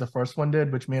as well as the first one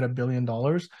did, which made $1 billion.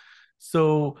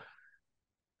 So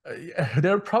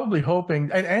they're probably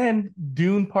hoping, and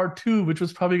Dune Part 2, which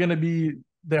was probably going to be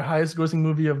their highest grossing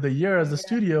movie of the year as a Yeah.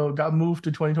 studio, got moved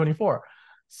to 2024.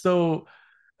 So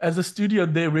as a studio,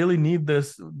 they really need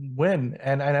this win.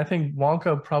 And I think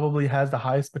Wonka probably has the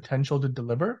highest potential to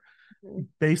deliver Mhm.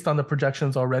 based on the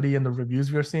projections already and the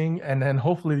reviews we're seeing. And then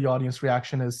hopefully the audience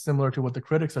reaction is similar to what the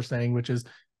critics are saying, which is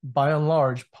by and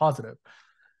large positive.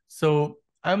 So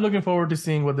I'm looking forward to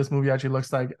seeing what this movie actually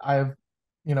looks like. I've,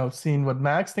 seen what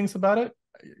Max thinks about it.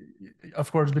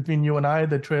 Of course, between you and I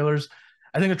think the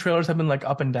trailers have been like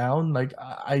up and down. Like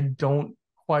I don't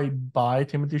quite buy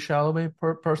Timothée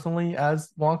Chalamet personally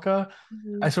as Wonka.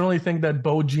 I Mhm. certainly think that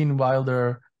Bo Gene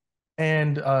Wilder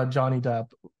and Johnny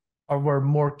Depp were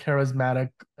more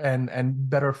charismatic and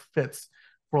better fits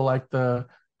for like the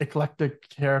eclectic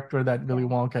character that Willy Yeah.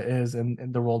 Wonka is in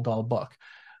the Roald Dahl book.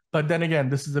 But then again,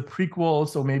 this is a prequel,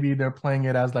 so maybe they're playing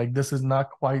it as like this is not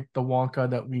quite the Wonka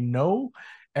that we know,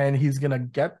 and he's gonna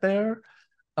get there.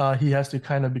 He has to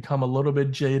kind of become a little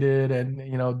bit jaded and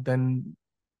then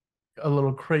a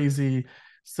little crazy.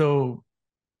 So,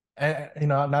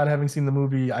 not having seen the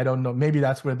movie, I don't know. Maybe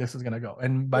that's where this is gonna go.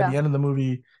 And by Yeah. the end of the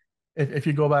movie, if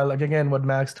you go by like again what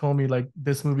Max told me, like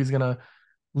this movie's gonna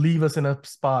leave us in a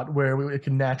spot where it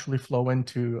can naturally flow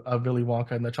into a Willy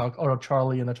Wonka and the chocolate or a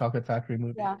Charlie and the Chocolate Factory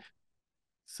movie. Yeah.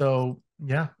 So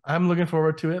yeah, I'm looking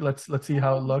forward to it. Let's see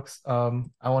how it Yeah. looks.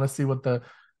 I want to see what the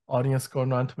audience score on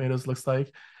Rotten Tomatoes looks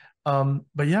like.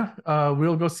 But yeah,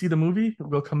 we'll go see the movie.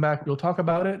 We'll come back. We'll talk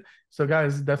about it. So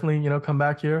guys, definitely, come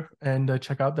back here and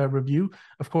check out that review.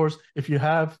 Of course, if you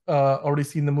have already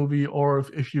seen the movie, or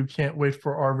if you can't wait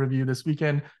for our review this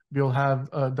weekend, we'll have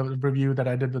the review that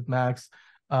I did with Max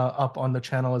up on the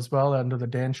channel as well under the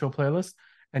Dan Show playlist.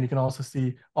 And you can also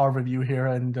see our review here.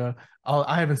 And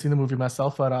I haven't seen the movie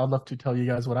myself, but I'd love to tell you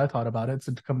guys what I thought about it.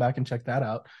 So to come back and check that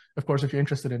out. Of course, if you're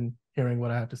interested in hearing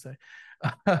what I have to say.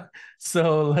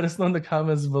 So let us know in the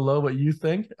comments below what you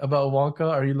think about Wonka.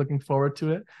 Are you looking forward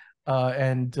to it?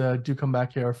 And do come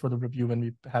back here for the review when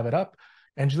we have it up.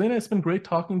 Angelina, it's been great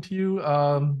talking to you.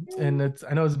 And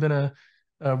I know it's been a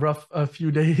rough few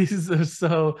days,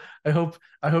 so I hope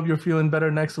you're feeling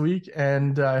better next week.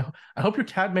 And I hope your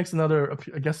cat makes another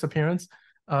guest appearance.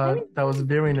 That was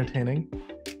very entertaining.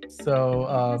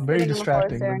 So very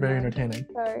distracting, but very entertaining.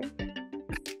 Sorry.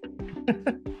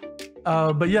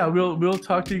 But yeah, we'll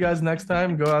talk to you guys next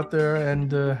time. Go out there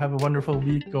and have a wonderful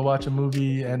week. Go watch a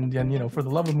movie, and for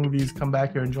the love of movies, come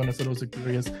back here and join us at Those Are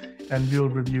Curious, and we'll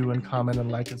review and comment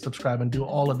and like and subscribe and do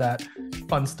all of that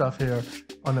fun stuff here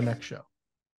on the next show.